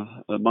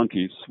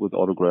 monkeys with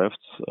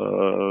autografts,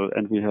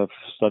 and we have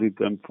studied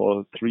them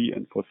for 3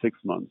 and for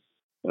 6 months.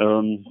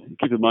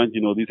 Keep in mind,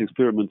 you know, these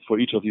experiments for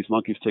each of these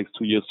monkeys takes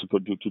 2 years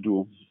to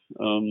do.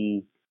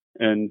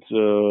 And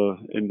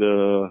in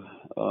the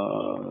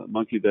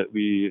monkey that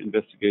we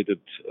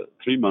investigated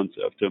 3 months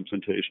after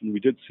implantation,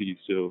 we did see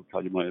still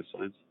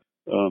cardiomyocytes,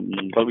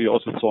 but we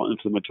also saw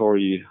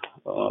inflammatory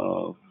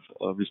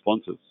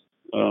responses.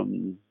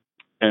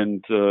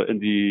 And in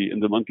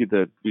the monkey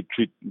that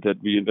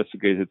we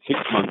investigated 6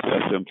 months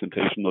after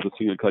implantation, not a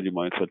single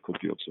cardiomyocyte could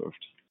be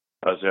observed.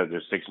 So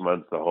after 6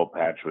 months, the whole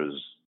patch was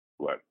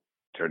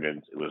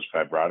it was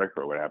fibrotic,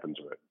 or what happened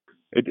to it?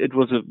 It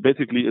was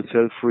basically a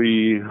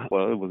cell-free.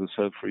 Well, it was a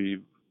cell-free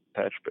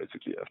patch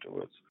basically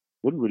afterwards.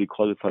 Wouldn't really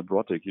call it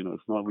fibrotic. You know,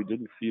 it's not. We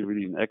didn't see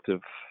really an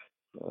active,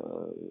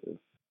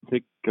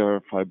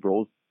 thicker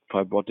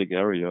fibrotic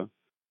area.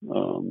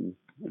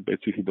 It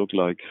basically looked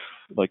like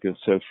a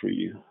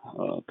cell-free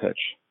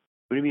patch.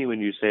 What do you mean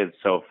when you say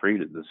it's cell-free?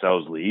 Did the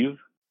cells leave?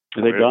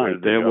 They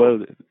died.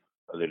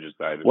 They just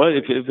died. Well,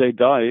 if they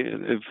die,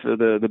 if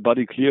the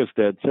body clears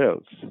dead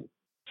cells.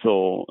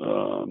 So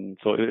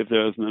if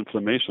there is an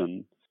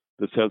inflammation,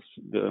 the cells,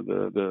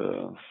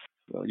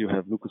 you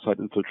have leukocyte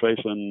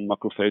infiltration,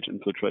 macrophage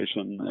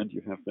infiltration, and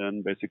you have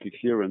then basically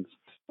clearance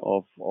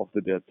of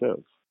the dead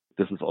cells.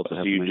 This is also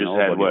happening. So you just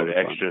had what,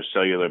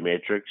 extracellular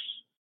matrix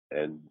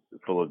and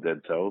full of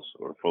dead cells,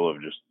 or full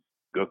of just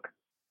gook?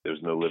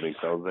 There's no living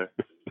cells there.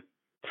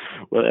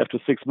 Well, after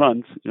 6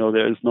 months, you know,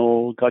 there is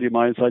no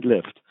cardiomyocyte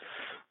left.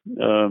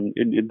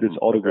 In this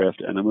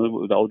autograft animal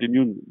without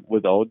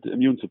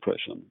immune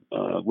suppression.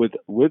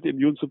 With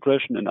immune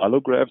suppression and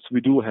allografts,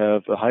 we do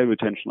have a high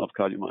retention of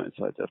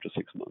cardiomyocytes after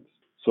 6 months.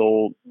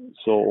 So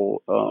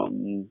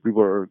we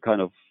were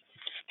kind of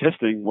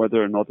testing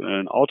whether or not in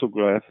an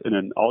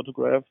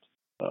autograft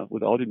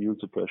without immune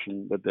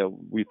suppression,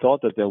 we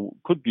thought that there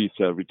could be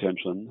cell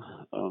retention,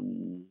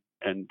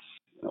 and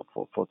you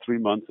know, for 3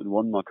 months in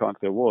one macaque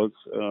there was,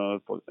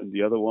 in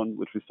the other one,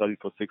 which we studied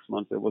for 6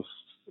 months, there was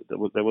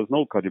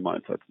no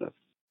cardiomyocytes left.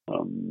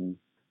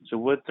 So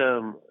what?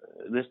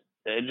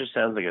 It just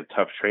sounds like a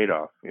tough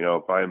trade-off. You know,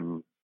 if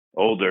I'm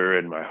older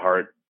and my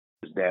heart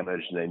is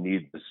damaged and I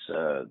need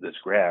this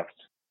graft,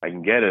 I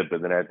can get it,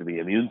 but then I have to be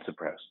immune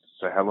suppressed.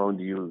 So how long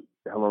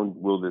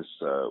will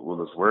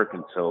this work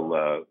until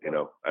I don't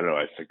know,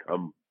 I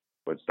succumb,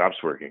 or it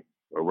stops working,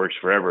 or works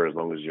forever as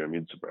long as you're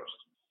immune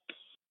suppressed?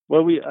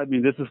 Well,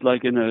 this is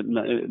like in a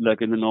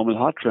normal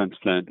heart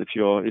transplant. If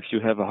you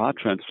have a heart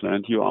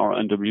transplant, you are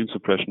under immune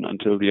suppression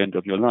until the end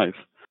of your life.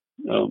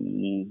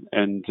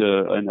 And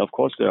of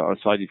course there are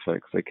side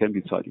effects. There can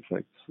be side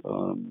effects.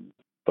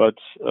 But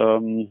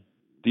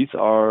these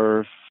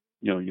are,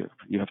 you know,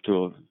 you have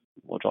to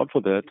watch out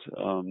for that.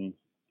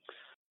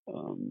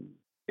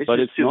 But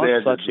it's too not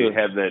bad such that you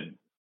have that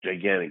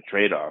gigantic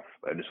trade-off.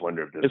 I just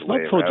wonder if there's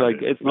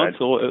it's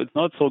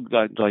not so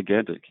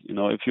gigantic. You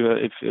know,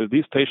 if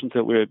these patients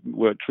that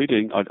we're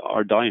treating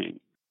are dying,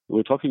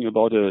 we're talking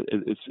about an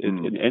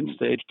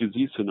end-stage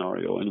disease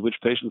scenario in which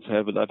patients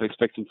have a life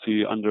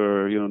expectancy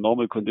under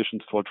normal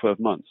conditions for 12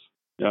 months.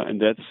 Yeah,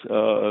 and that's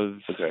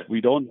okay.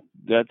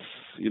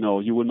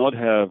 You will not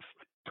have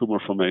tumor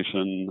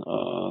formation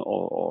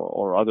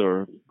or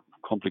other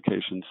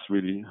complications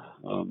really.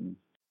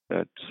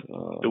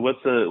 So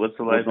what's the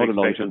life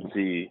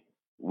expectancy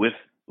with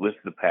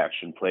the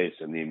patch in place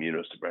and the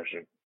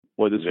immunosuppression?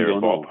 Well, is there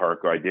a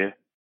ballpark idea?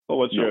 Well,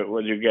 what's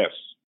your guess?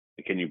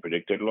 Can you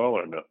predict it at all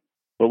or no?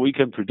 Well, we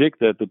can predict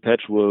that the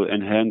patch will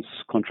enhance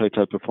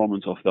contractile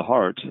performance of the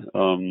heart.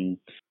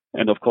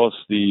 And of course,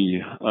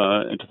 the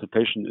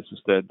anticipation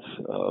is that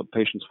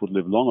patients would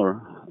live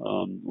longer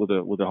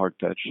with a heart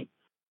patch.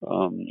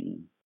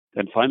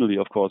 And finally,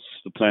 of course,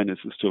 the plan is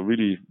to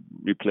really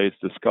replace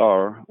the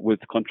scar with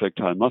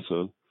contractile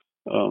muscle.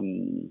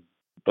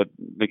 But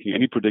making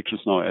any predictions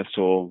now as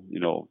to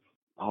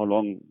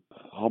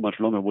how much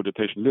longer would a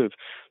patient live,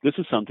 this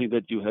is something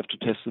that you have to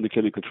test in the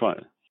clinical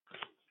trial.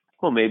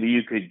 Well, maybe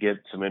you could get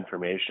some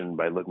information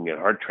by looking at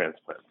heart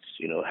transplants.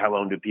 You know, how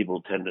long do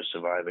people tend to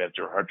survive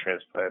after a heart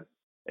transplant,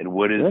 and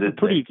what is it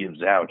that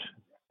gives out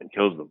and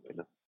kills them? You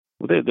know?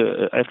 Well,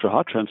 after a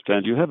heart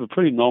transplant, you have a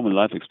pretty normal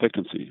life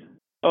expectancy.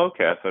 Oh,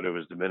 okay, I thought it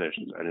was diminished.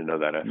 I didn't know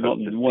that. I Not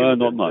thought well,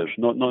 not much.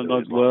 Not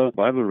well.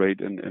 Survival rate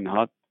in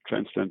heart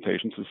transplant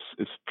patients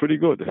is pretty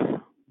good,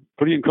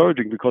 pretty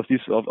encouraging, because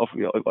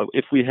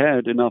if we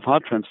had enough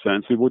heart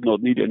transplants, we would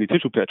not need any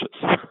tissue patches.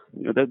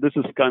 This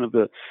is kind of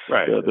the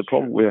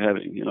problem we're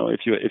having.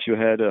 If you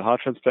had a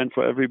heart transplant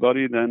for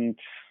everybody, then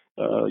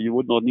you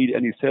would not need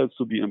any cells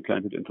to be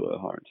implanted into a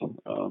heart.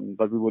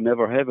 But we will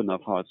never have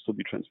enough hearts to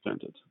be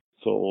transplanted.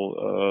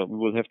 So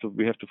we have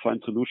to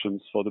find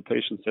solutions for the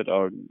patients that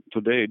are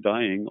today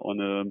dying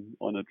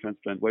on a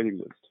transplant waiting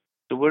list.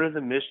 So what are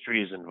the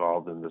mysteries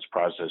involved in this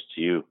process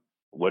to you?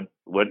 What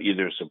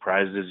either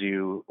surprises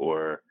you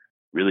or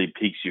really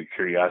piques your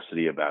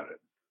curiosity about it?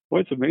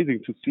 Well, it's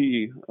amazing to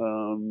see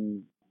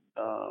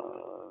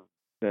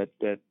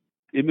that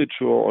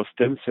immature or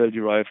stem cell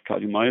derived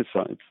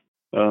cardiomyocytes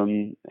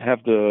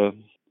have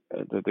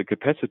the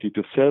capacity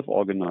to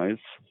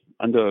self-organize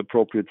under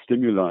appropriate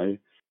stimuli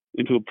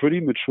into a pretty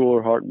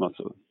mature heart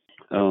muscle.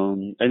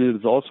 And it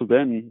is also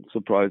then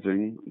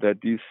surprising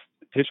that these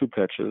tissue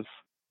patches,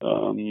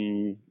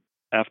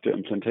 after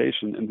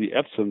implantation, in the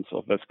absence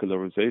of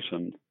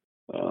vascularization,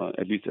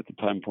 at least at the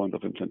time point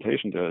of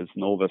implantation, there is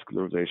no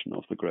vascularization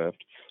of the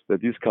graft,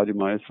 that these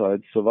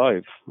cardiomyocytes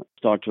survive,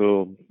 start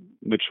to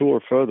mature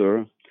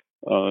further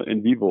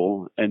in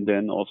vivo, and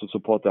then also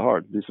support the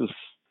heart.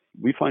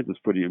 We find this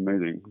pretty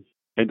amazing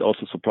and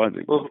also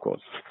surprising, of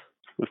course.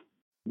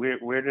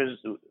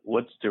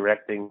 What's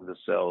directing the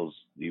cells,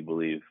 do you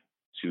believe,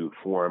 to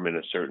form in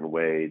a certain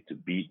way, to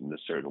beat in a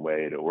certain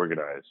way, to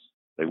organize?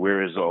 Like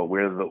where do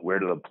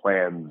the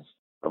plans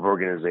of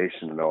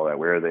organization and all that,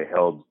 where are they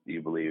held, do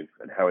you believe,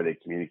 and how are they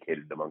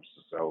communicated amongst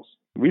the cells?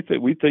 We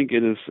think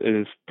it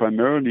is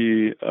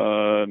primarily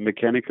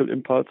mechanical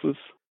impulses.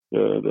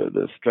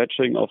 The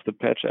stretching of the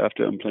patch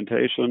after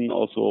implantation,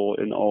 also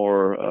in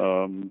our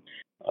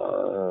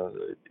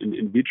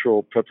in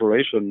vitro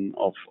preparation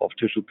of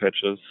tissue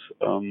patches,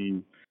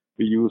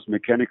 we use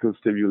mechanical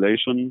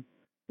stimulation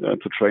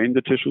to train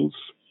the tissues,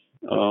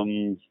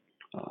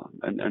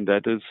 and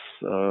that is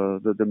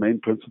the main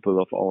principle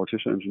of our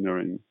tissue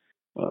engineering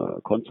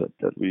concept,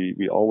 that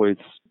we always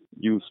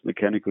use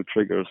mechanical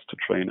triggers to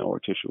train our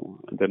tissue,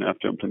 and then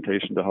after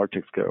implantation, the heart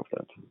takes care of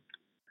that.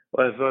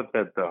 Well, I thought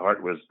that the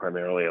heart was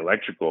primarily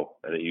electrical,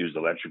 and it used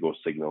electrical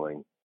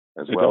signaling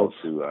as well.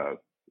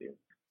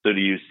 So do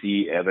you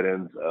see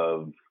evidence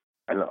of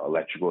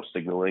electrical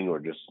signaling or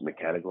just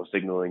mechanical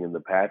signaling in the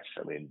patch?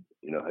 I mean,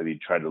 have you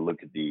tried to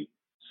look at the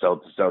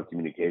cell-to-cell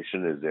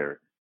communication? Is there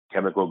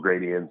chemical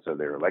gradients? Are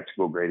there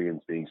electrical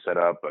gradients being set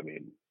up? I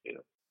mean,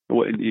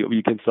 Well,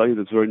 you can study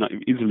this very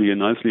easily and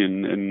nicely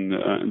in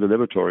the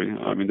laboratory.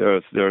 I mean,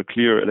 there are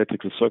clear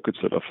electrical circuits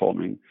that are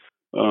forming,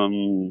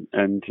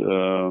 and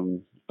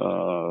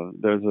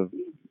there's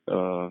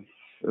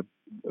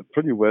a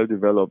pretty well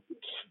developed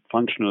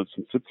functional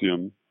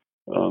syncytium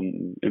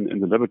in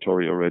the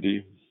laboratory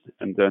already.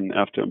 And then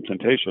after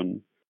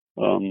implantation,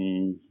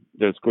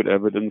 there's good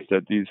evidence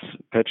that these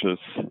patches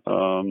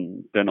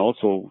then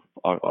also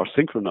are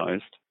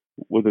synchronized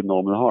with a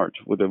normal heart,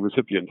 with a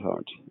recipient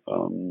heart.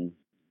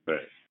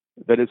 Right.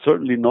 That is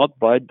certainly not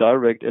by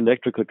direct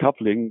electrical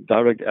coupling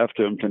direct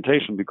after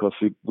implantation, because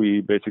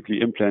we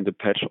basically implant a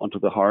patch onto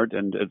the heart,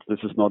 and this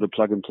is not a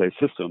plug-and-play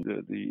system.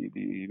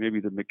 Maybe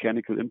the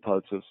mechanical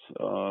impulses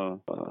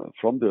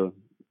from the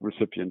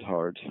recipient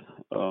heart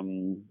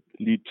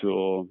lead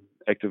to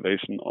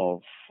activation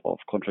of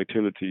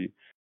contractility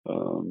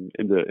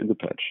in the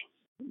patch.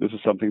 This is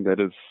something that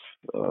is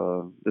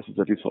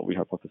at least what we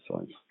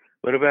hypothesize.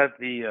 What about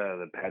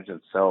the patch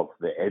itself,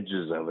 the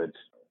edges of it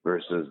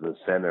versus the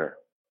center?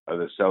 Are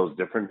the cells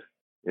different?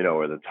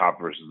 Or the top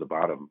versus the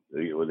bottom?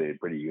 Are they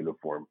pretty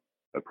uniform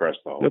across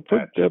the whole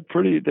patch? They're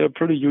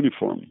pretty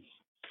uniform.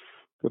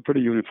 They're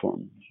pretty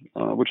uniform,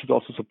 which is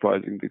also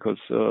surprising, because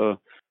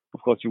of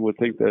course you would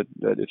think that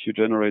if you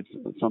generate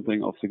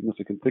something of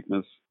significant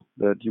thickness,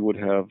 that you would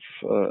have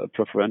a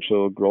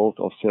preferential growth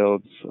of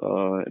cells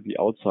at the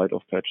outside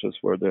of patches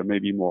where there may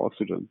be more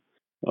oxygen.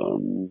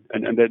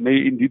 And that may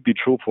indeed be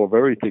true for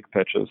very thick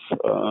patches,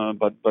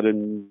 but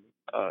in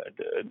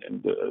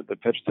the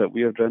patches that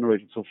we have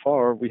generated so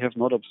far, we have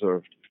not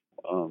observed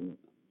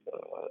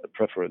a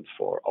preference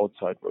for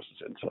outside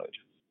versus inside.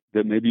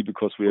 That may be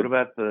because we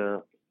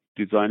are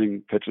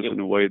designing patches in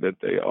a way that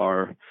they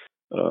are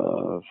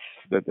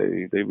that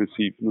they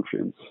receive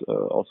nutrients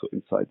also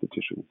inside the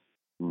tissue.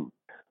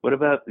 What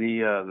about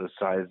the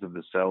size of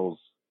the cells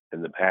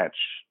in the patch?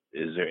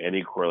 Is there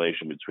any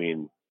correlation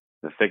between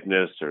the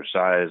thickness or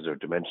size or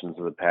dimensions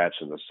of the patch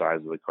and the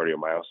size of the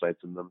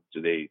cardiomyocytes in them?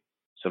 Do they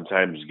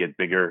sometimes get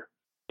bigger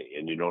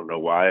and you don't know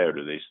why, or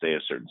do they stay a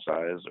certain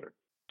size? Or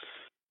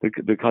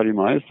the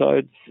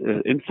cardiomyocytes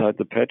inside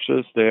the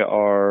patches, they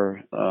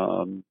are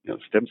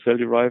stem cell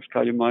derived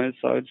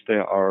cardiomyocytes. They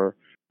are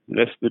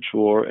less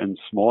mature and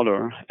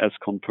smaller as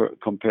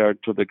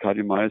compared to the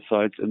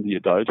cardiomyocytes in the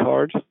adult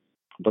heart,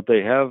 but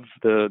they have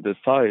the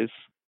size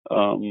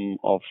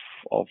of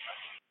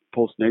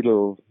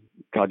postnatal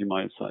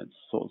cardiomyocytes.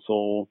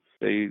 So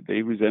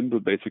they resemble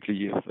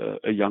basically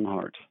a young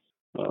heart.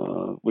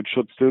 which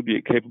should still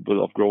be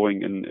capable of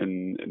growing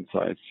in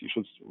size.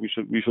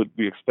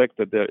 We expect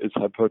that there is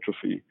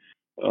hypertrophy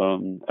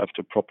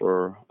after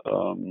proper,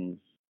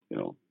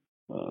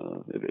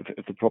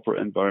 if the proper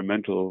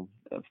environmental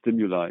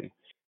stimuli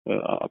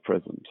are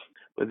present.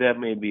 But that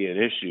may be an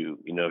issue.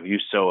 If you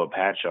sew a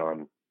patch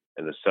on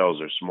and the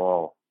cells are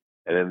small,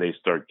 and then they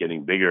start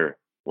getting bigger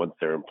once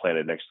they're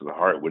implanted next to the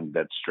heart, wouldn't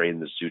that strain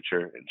the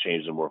suture and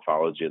change the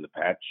morphology of the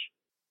patch?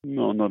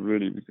 No, not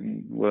really.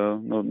 Well,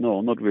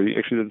 no, not really.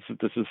 Actually,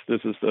 this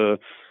is a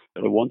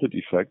wanted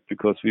effect,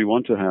 because we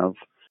want to have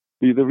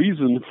the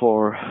reason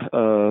for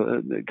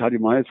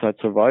cardiomyocyte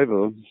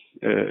survival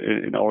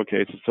in our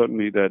case is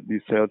certainly that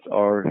these cells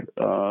are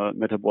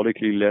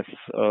metabolically less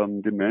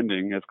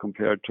demanding as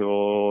compared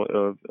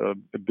to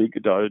a big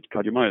adult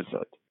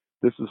cardiomyocyte.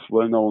 This is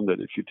well known that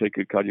if you take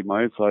a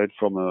cardiomyocyte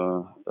from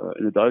an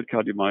adult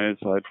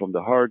cardiomyocyte from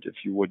the heart,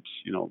 if you would,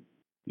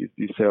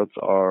 these cells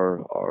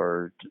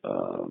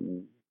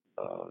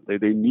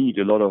they need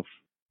a lot of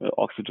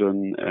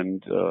oxygen,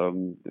 and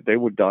they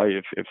would die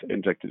if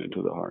injected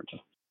into the heart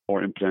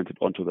or implanted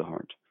onto the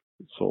heart.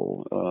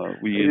 So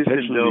we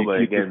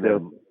intentionally keep the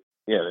cells.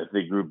 Yeah, if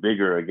they grew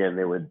bigger again,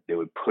 they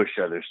would push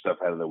other stuff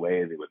out of the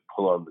way. They would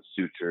pull on the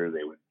suture.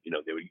 They would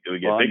get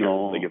bigger.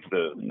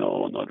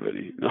 No, not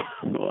really.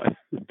 No, I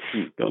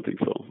don't think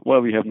so.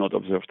 Well, we have not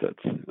observed that.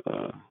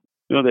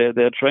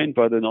 They're trained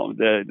by this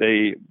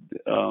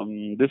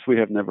we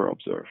have never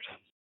observed.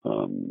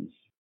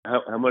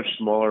 How much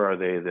smaller are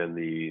they than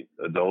the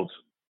adult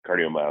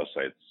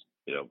cardiomyocytes?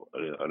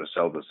 On a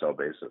cell-to-cell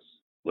basis,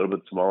 a little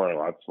bit smaller, a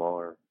lot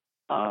smaller.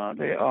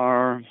 They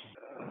are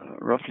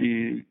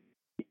roughly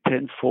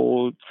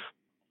tenfold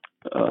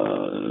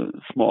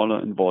smaller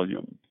in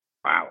volume.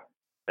 Wow,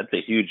 that's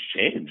a huge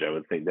change. I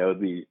would think that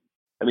would be.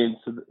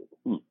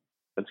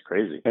 That's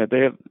crazy. Yeah,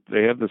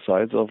 they have the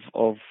size of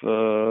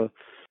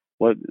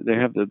they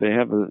have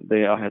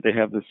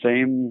the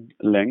same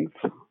length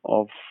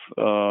of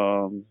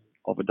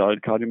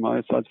adult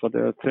cardiomyocytes, but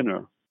they're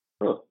thinner.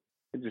 Oh,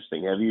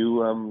 interesting. Have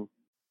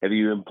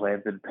you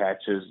implanted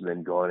patches and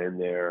then gone in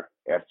there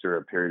after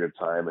a period of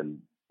time and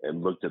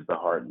looked at the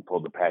heart and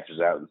pulled the patches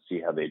out and see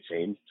how they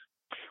changed?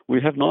 We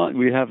have not.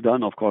 We have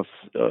done, of course,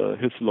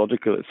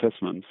 histological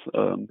assessments,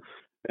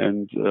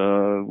 and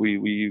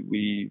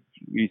we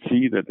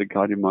see that the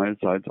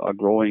cardiomyocytes are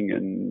growing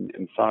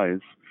in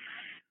size.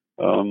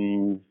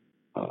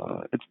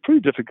 It's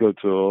pretty difficult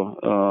to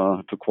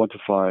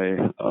quantify,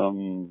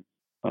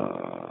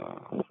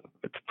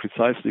 to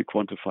precisely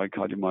quantify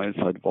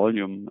cardiomyocyte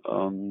volume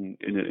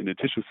in a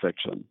tissue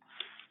section.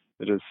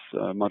 It is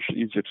much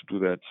easier to do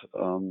that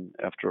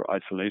after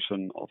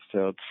isolation of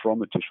cells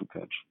from a tissue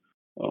patch.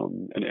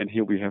 And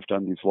here we have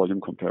done these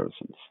volume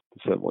comparisons, the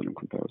cell volume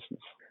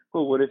comparisons.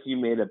 Well, what if you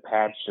made a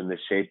patch in the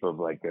shape of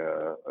like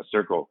a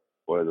circle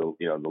or the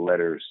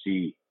letter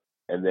C,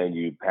 and then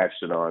you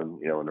patched it on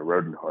in a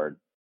rodent heart,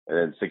 and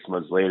then 6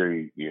 months later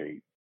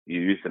you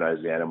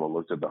euthanize the animal,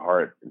 looked at the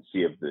heart, and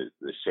see if the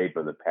shape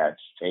of the patch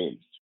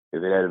changed.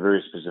 If it had a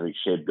very specific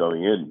shape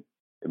going in,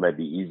 it might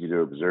be easy to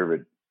observe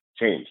it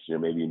change.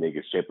 Maybe you make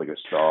a shape like a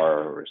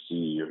star or a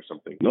C or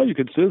something. No, you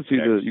can still see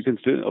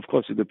of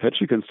course, the patch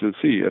you can still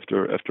see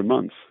after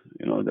months.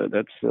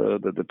 That's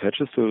the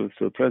patch is still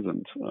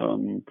present.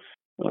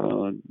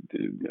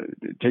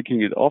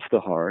 Taking it off the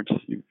heart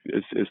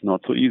is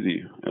not so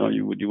easy.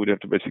 You would have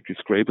to basically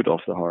scrape it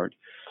off the heart,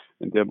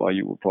 and thereby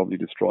you will probably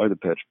destroy the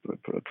patch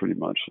pretty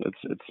much.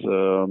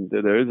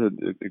 There is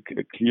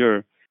a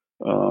clear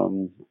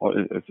or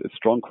a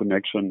strong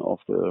connection of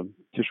the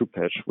tissue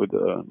patch with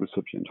the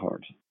recipient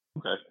heart.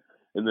 Okay,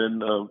 and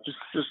then just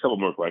a couple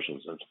more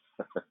questions.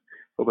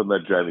 Hope I'm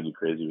not driving you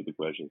crazy with the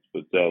questions,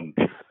 but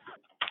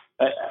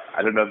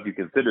I don't know if you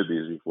considered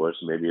these before,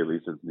 so maybe at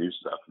least it's new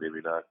stuff,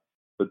 maybe not.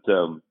 But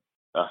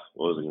what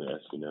was I going to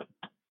ask you now?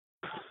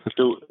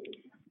 So,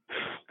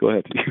 go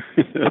ahead.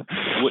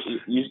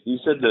 you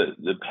said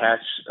the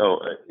patch. Oh,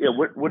 yeah.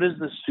 What is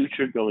the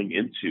suture going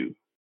into?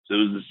 So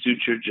is the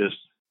suture just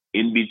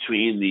in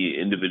between the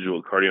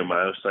individual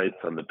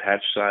cardiomyocytes on the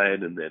patch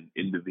side, and then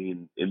in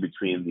between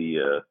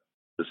the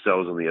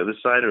cells on the other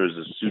side, or is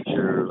the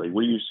suture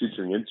what are you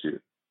suturing into?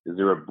 Is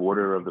there a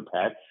border of the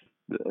patch?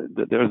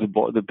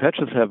 The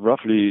patches have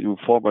roughly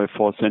 4 by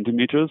 4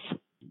 centimeters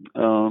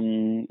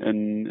in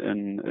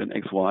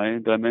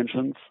XY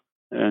dimensions,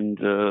 and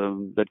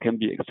that can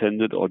be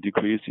extended or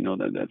decreased.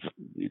 That's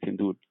you can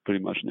do it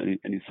pretty much in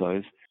any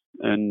size,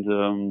 and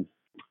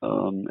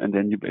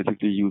then you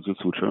basically use a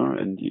suture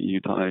and you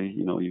tie.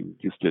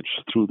 You stitch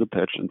through the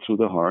patch and through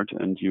the heart,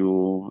 and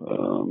you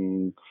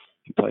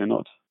tie a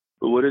knot.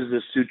 But what does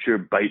the suture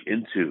bite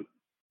into?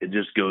 It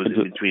just goes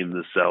in between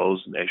the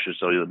cells and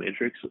extracellular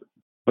matrix.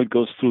 It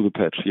goes through the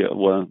patch. Yeah.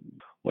 Well,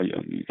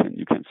 yeah,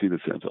 you can see the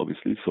cells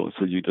obviously. So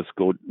you just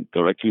go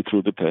directly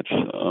through the patch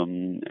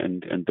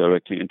and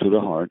directly into the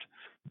heart,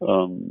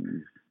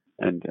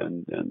 and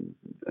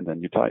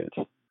then you tie it.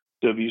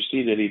 So have you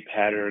seen any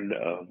pattern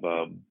of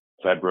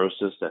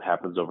fibrosis that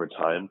happens over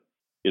time?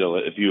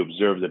 If you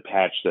observe the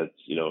patch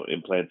that's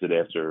implanted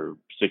after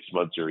 6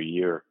 months or a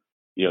year,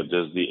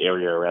 does the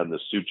area around the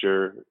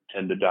suture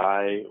tend to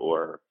die,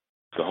 or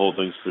the whole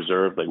thing's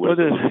preserved? Like, what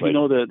does it look like?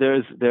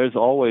 There's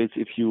always,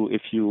 if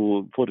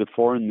you put a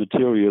foreign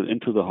material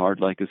into the heart,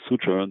 like a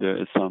suture, there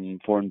is some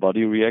foreign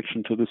body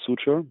reaction to the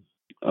suture,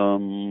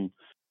 and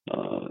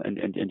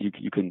you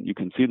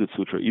can see the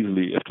suture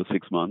easily after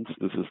 6 months.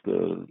 This is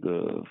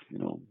the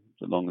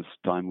longest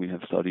time we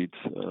have studied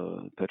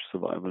patch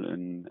survival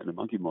in a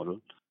monkey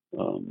model.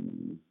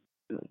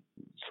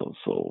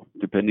 So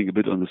depending a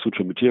bit on the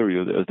suture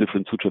material, there are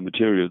different suture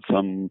materials.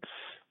 Some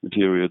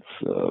materials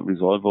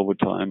resolve over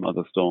time,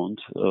 others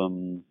don't.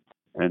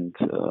 And in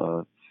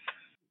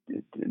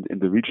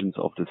the regions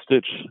of the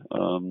stitch,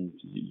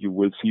 you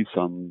will see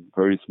some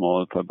very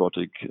small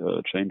fibrotic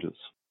changes.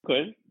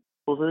 Okay.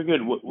 Well, very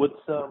good.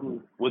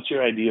 What's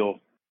your ideal?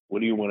 What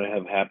do you want to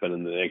have happen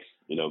in the next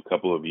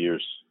couple of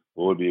years?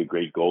 What would be a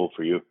great goal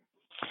for you?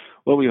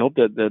 Well, we hope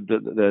that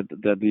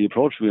the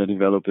approach we are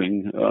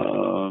developing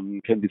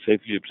can be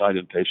safely applied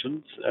in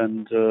patients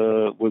and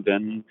will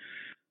then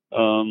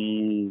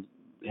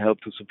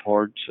help to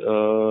support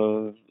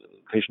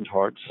patient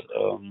hearts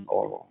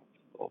or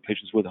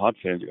patients with heart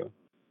failure.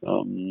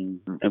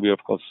 And we are,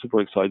 of course, super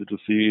excited to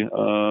see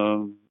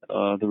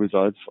the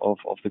results of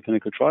the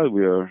clinical trial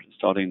we are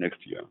starting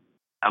next year.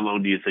 How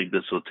long do you think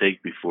this will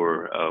take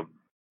before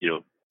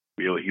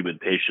real human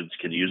patients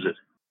can use it?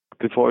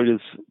 Before it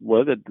is,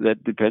 well,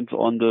 that depends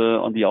on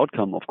the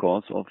outcome, of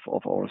course, of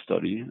our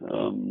study.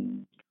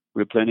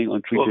 We're planning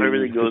on treating. Well, if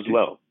everything goes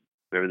well.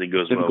 If everything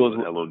goes well,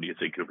 how long do you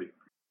think it'll be?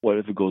 Well,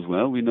 if it goes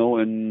well, we know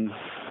in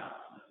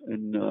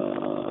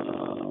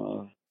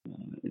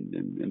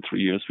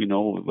 3 years we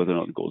know whether or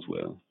not it goes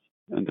well,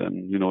 and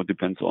then it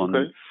depends on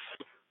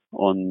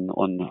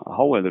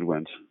how well it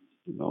went.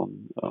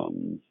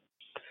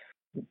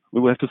 We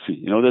will have to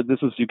see. That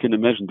this is, you can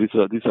imagine,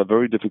 these are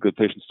very difficult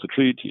patients to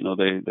treat.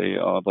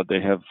 But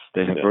they have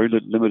very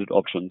limited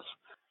options.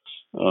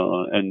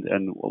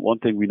 And one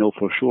thing we know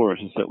for sure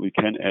is that we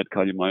can add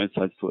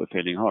cardiomyocytes to a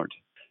failing heart.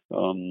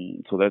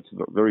 So that's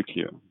very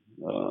clear.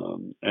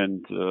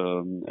 And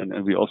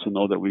we also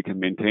know that we can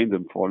maintain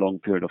them for a long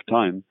period of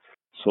time.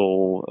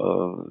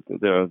 So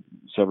there are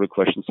several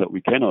questions that we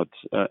cannot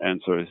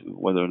answer.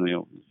 Whether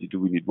do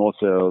we need more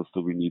cells?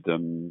 Do we need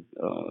them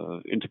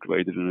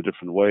integrated in a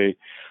different way?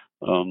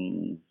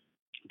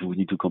 Do we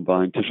need to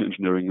combine tissue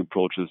engineering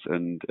approaches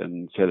and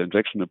cell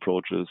injection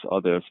approaches?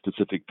 Are there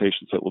specific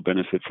patients that will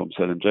benefit from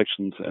cell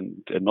injections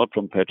and not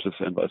from patches,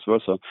 and vice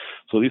versa?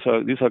 So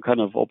these are kind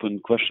of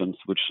open questions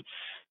which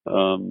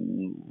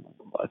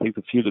I think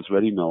the field is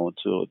ready now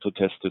to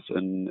test this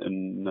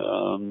in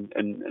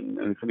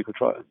a clinical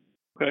trial.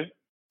 Okay.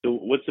 So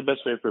what's the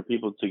best way for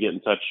people to get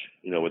in touch,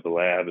 with the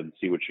lab and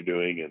see what you're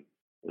doing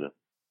and,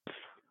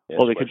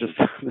 Well, they can just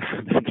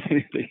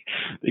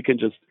they can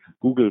just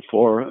Google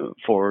for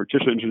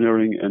tissue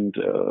engineering and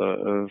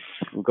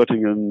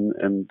Göttingen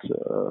and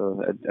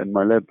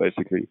my lab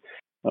basically.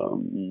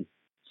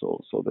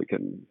 So they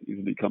can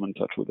easily come in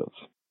touch with us.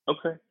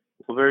 Okay.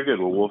 Well, very good.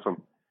 Well,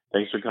 Wolfram,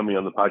 thanks for coming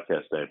on the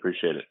podcast. I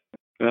appreciate it.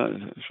 Yeah,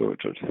 sure,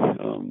 Richard.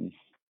 And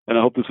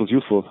I hope this was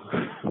useful.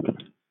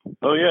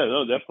 Oh yeah,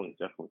 no, definitely.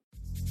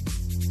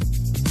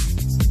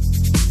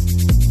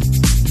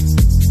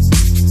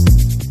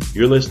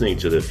 You're listening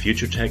to the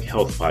Future Tech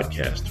Health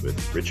Podcast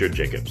with Richard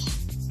Jacobs.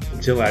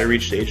 Until I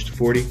reached age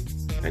 40,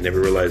 I never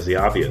realized the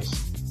obvious,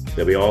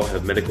 that we all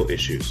have medical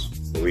issues,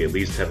 or we at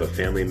least have a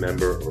family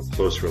member or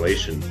close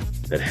relation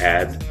that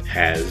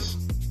has,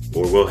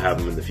 or will have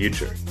them in the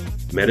future.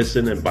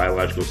 Medicine and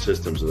biological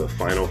systems are the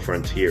final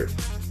frontier.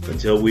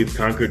 Until we've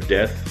conquered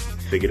death,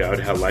 figured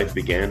out how life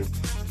began,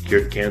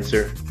 cured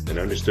cancer, and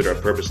understood our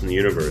purpose in the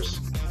universe,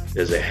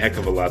 there's a heck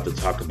of a lot to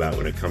talk about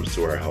when it comes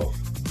to our health.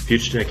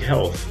 Future Tech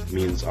Health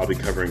means I'll be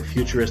covering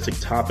futuristic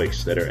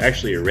topics that are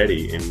actually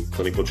already in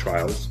clinical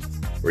trials,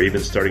 or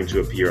even starting to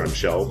appear on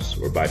shelves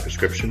or by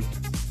prescription,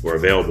 or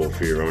available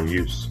for your own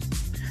use.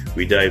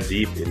 We dive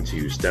deep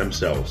into stem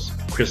cells,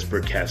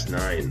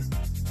 CRISPR-Cas9,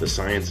 the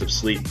science of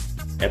sleep,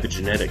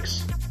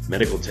 epigenetics,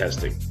 medical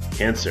testing,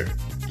 cancer,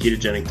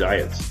 ketogenic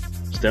diets,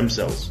 stem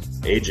cells,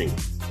 aging,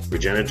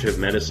 regenerative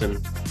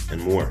medicine,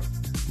 and more.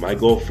 My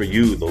goal for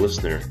you, the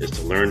listener, is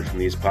to learn from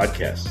these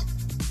podcasts.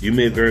 You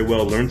may very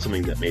well learn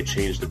something that may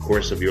change the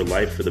course of your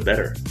life for the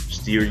better,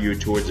 steer you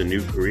towards a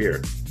new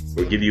career,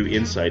 or give you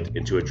insight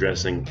into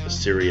addressing a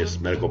serious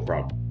medical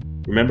problem.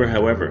 Remember,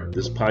 however,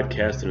 this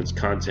podcast and its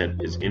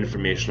content is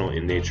informational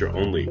in nature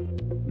only.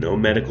 No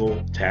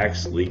medical,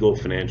 tax, legal,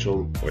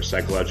 financial, or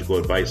psychological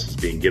advice is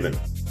being given.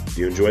 If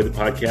you enjoy the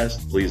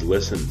podcast, please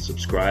listen,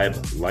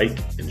 subscribe, like,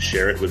 and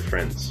share it with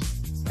friends.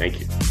 Thank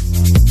you.